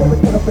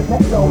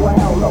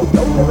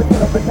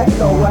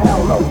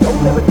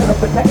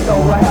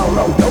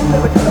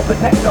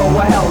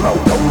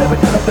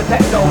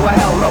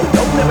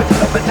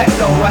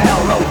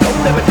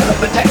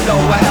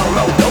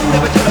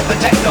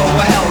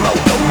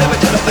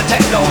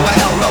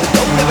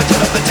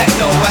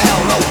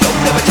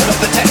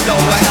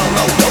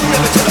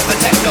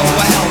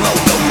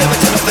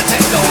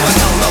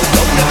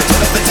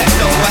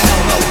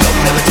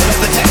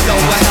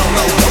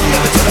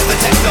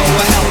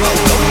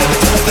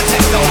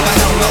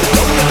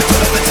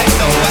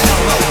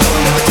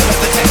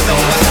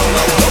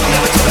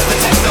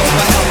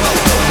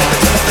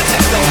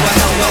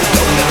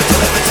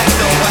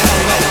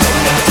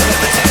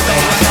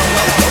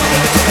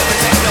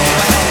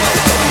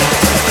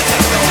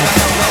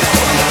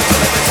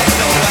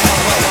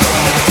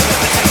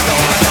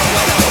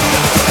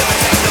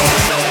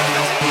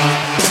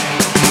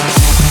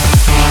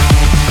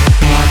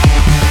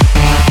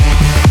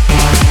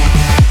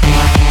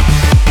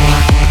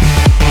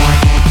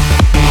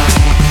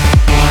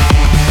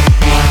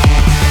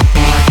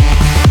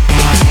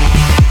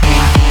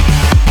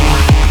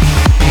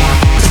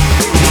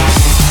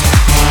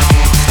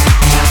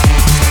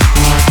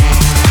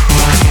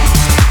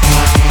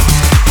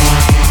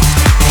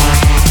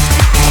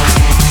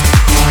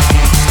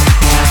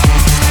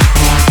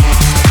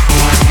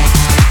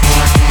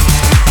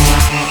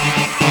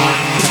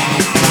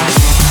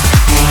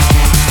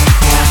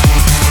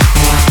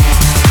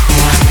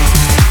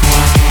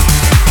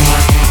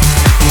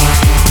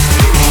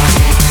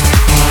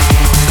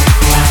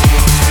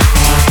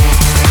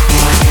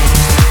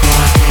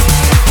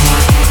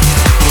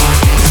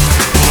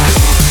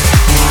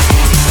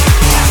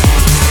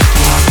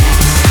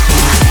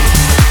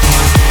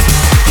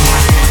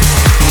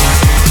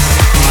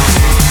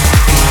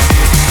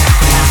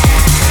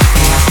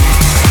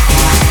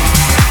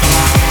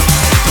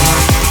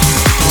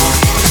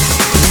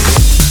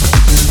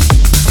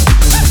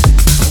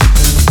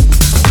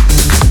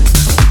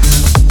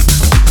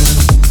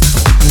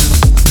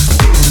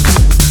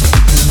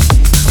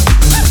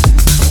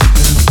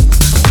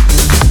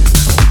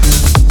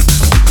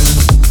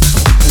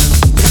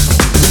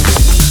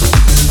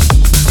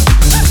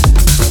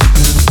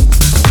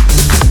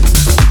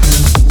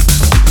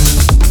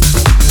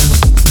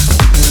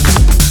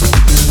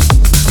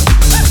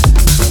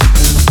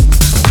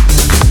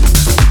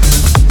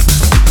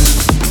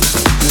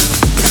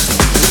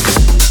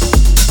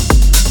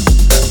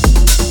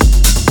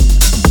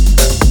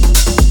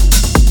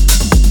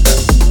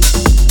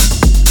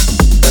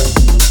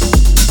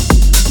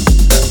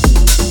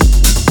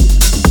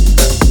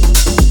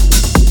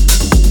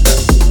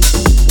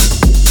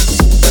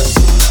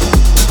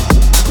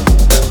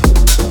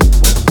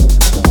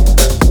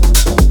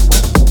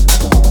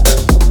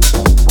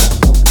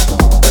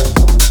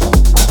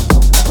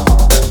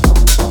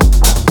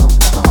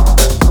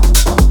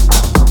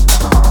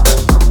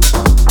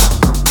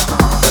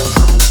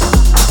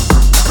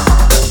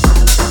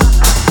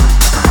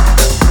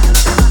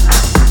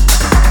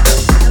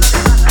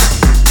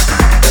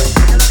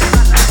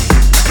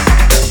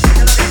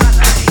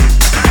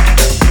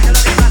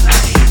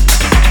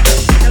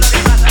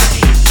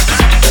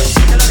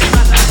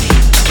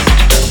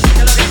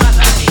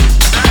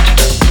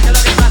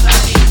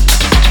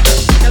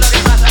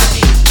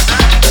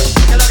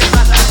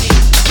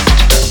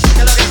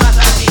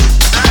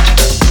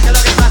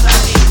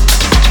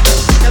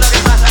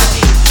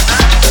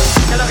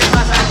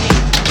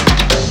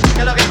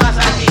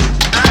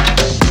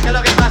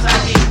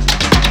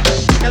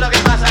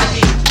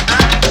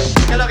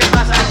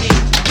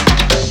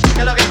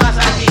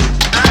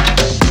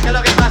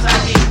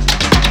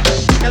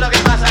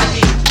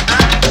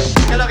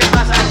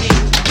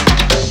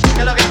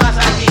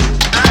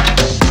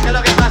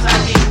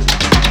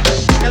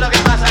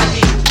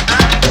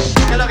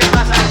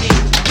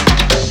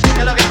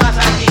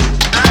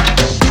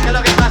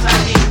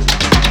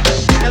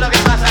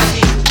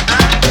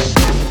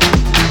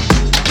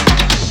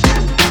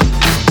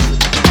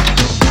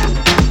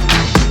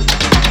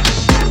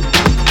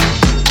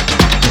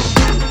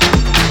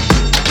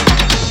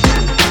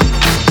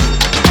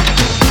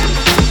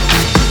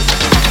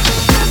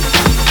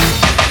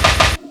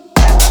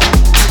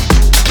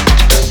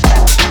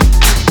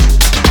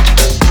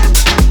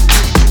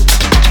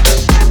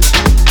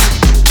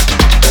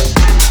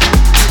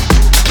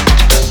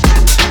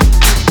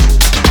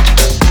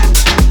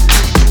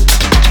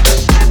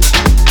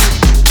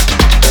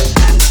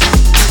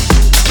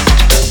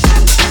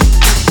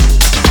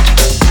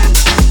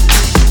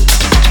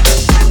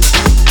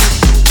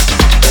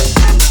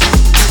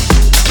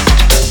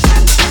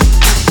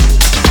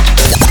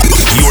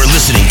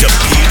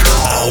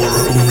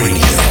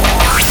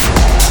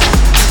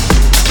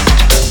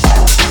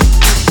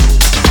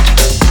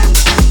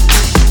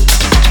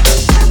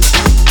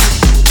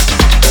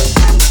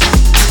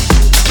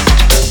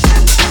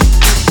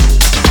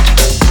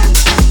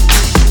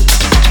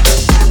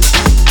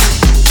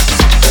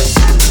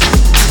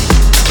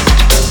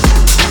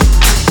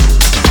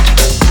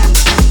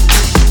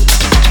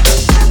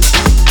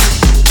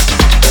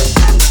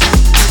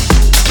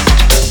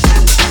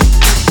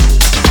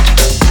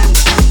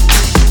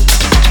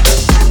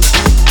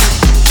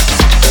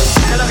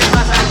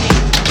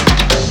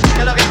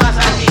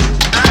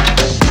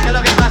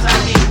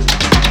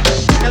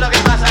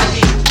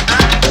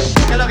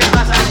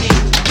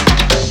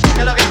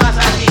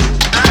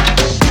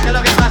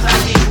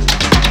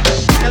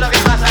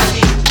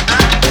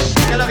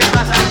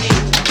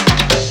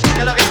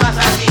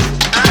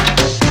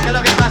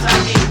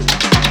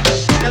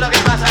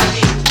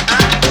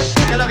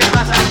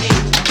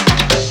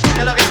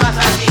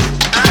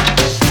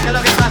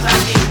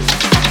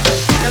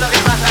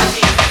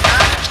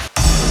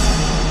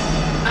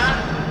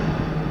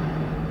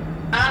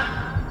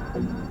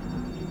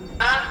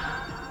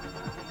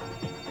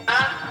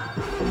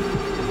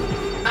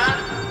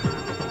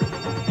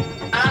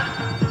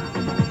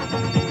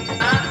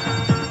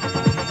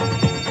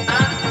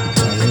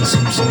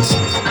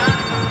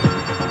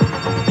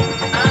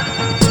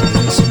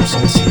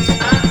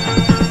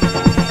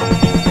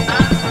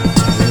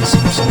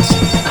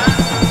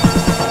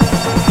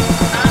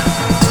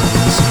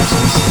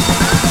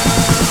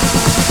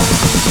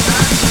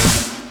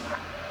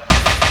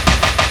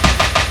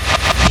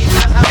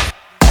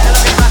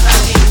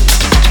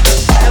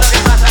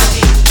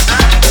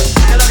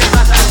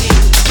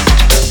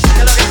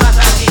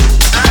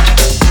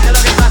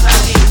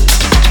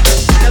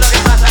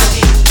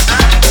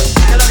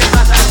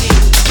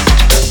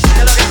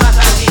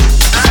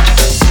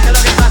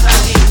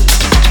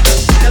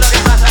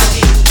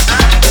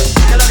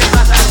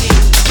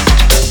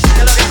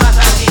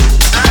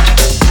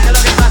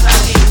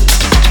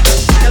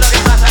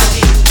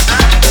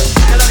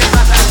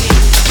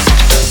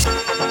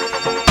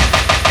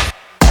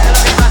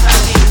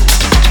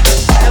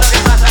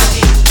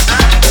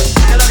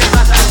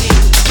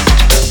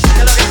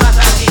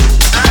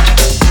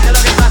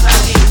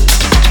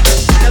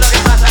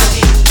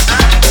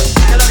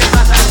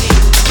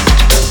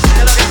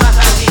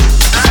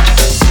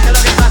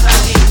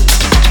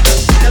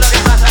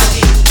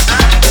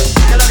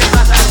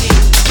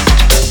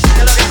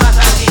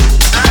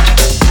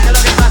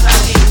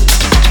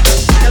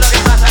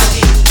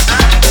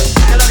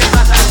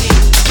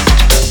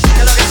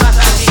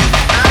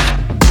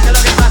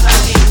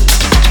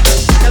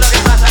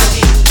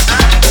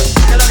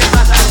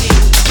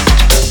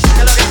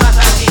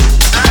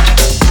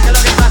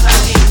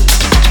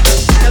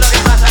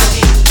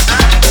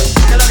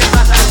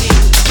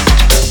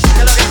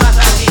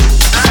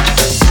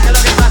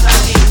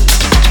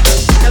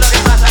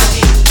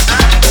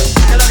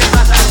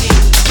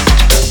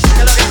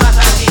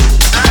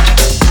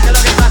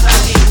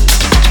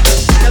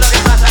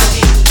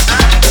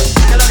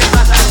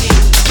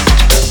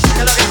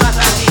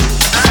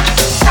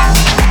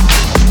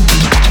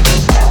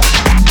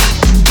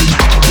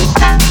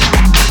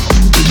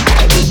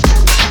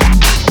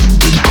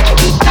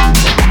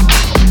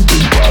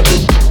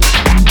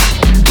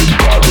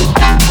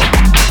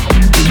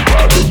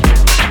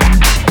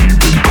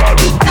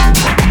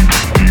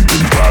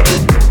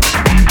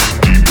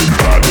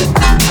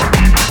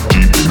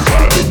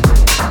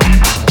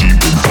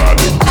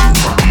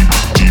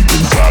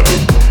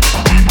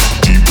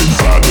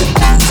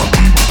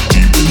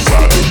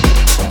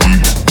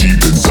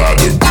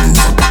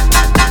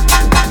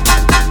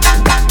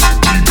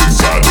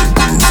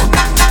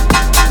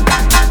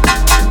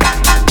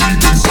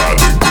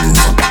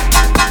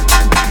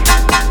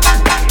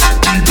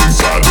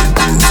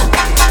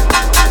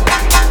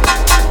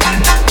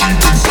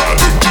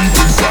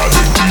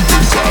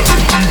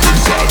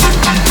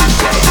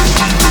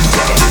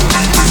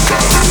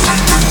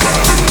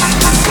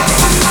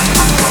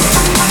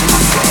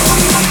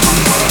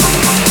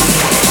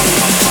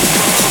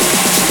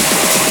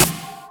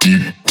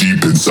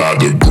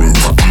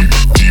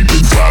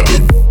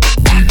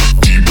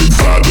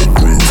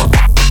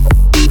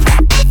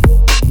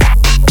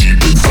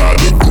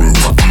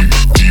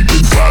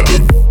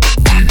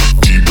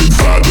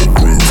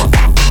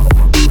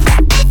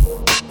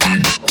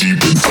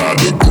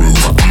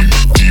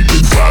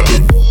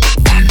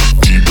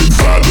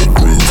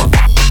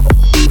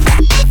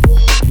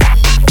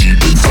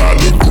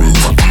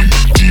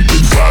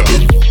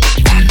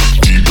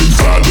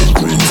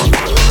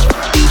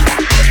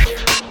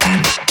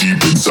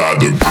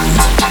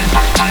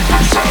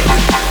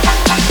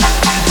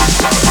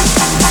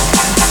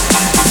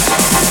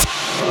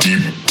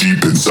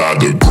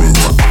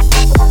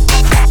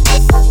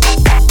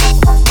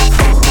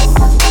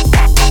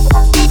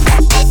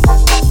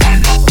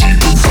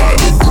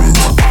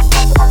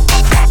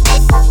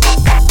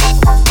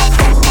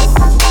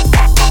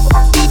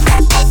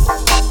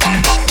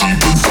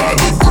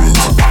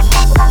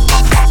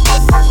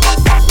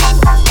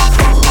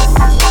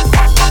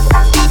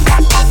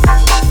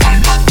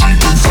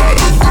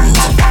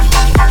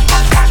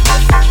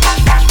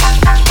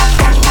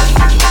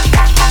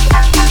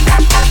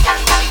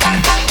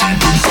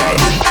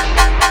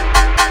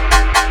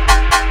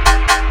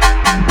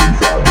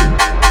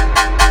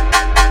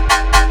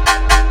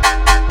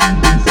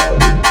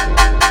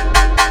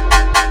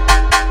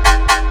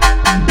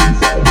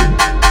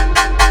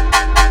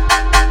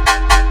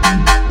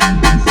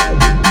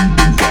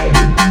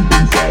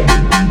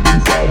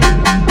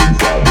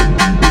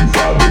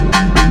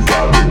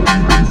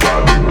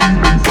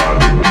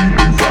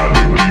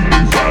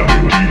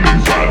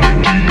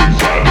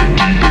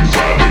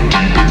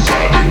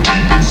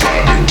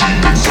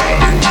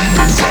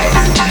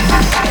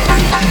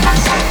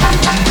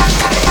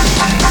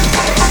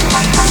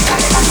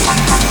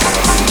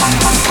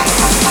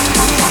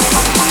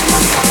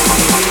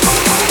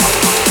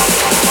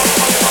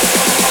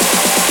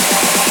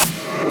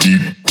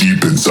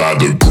 inside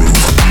the groove.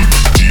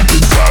 Deep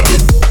inside the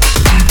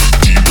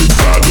deep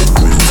inside the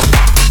groove.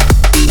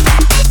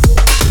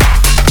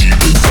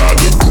 Deep inside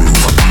the groove.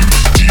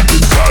 Deep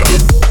inside the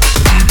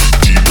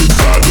deep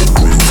inside the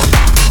groove.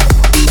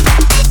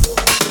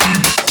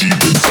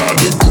 Deep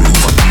inside the groove.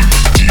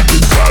 Deep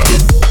inside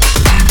the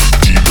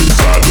deep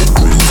inside the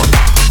groove.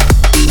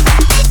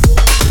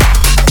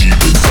 Deep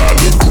inside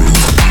the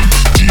groove.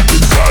 Deep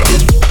inside the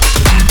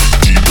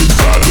deep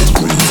inside the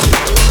groove.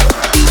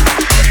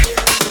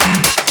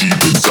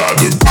 Deep inside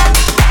the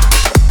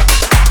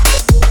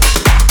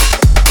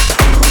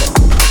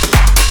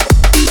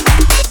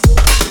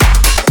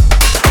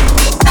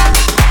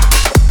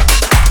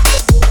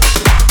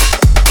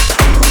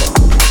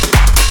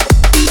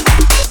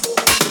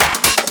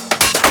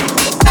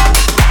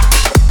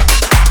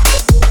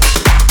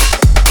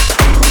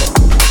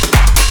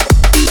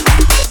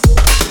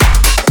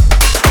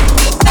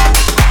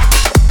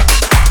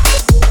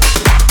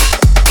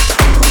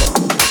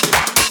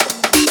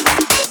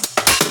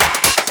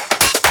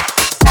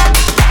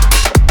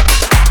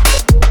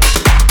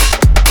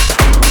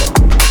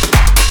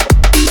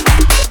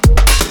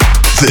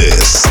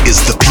This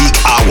is the Peak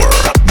Hour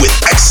with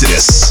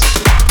Exodus.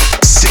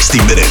 60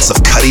 minutes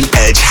of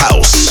cutting-edge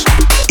house,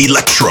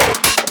 electro,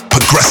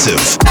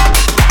 progressive,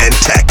 and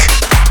tech.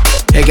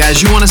 Hey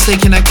guys, you want to stay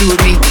connected with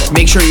me?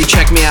 Make sure you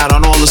check me out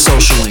on all the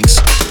social links.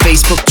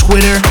 Facebook,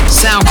 Twitter,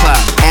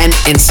 SoundCloud, and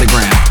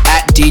Instagram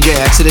at DJ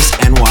Exodus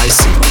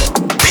NYC.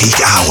 Peak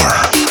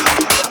Hour.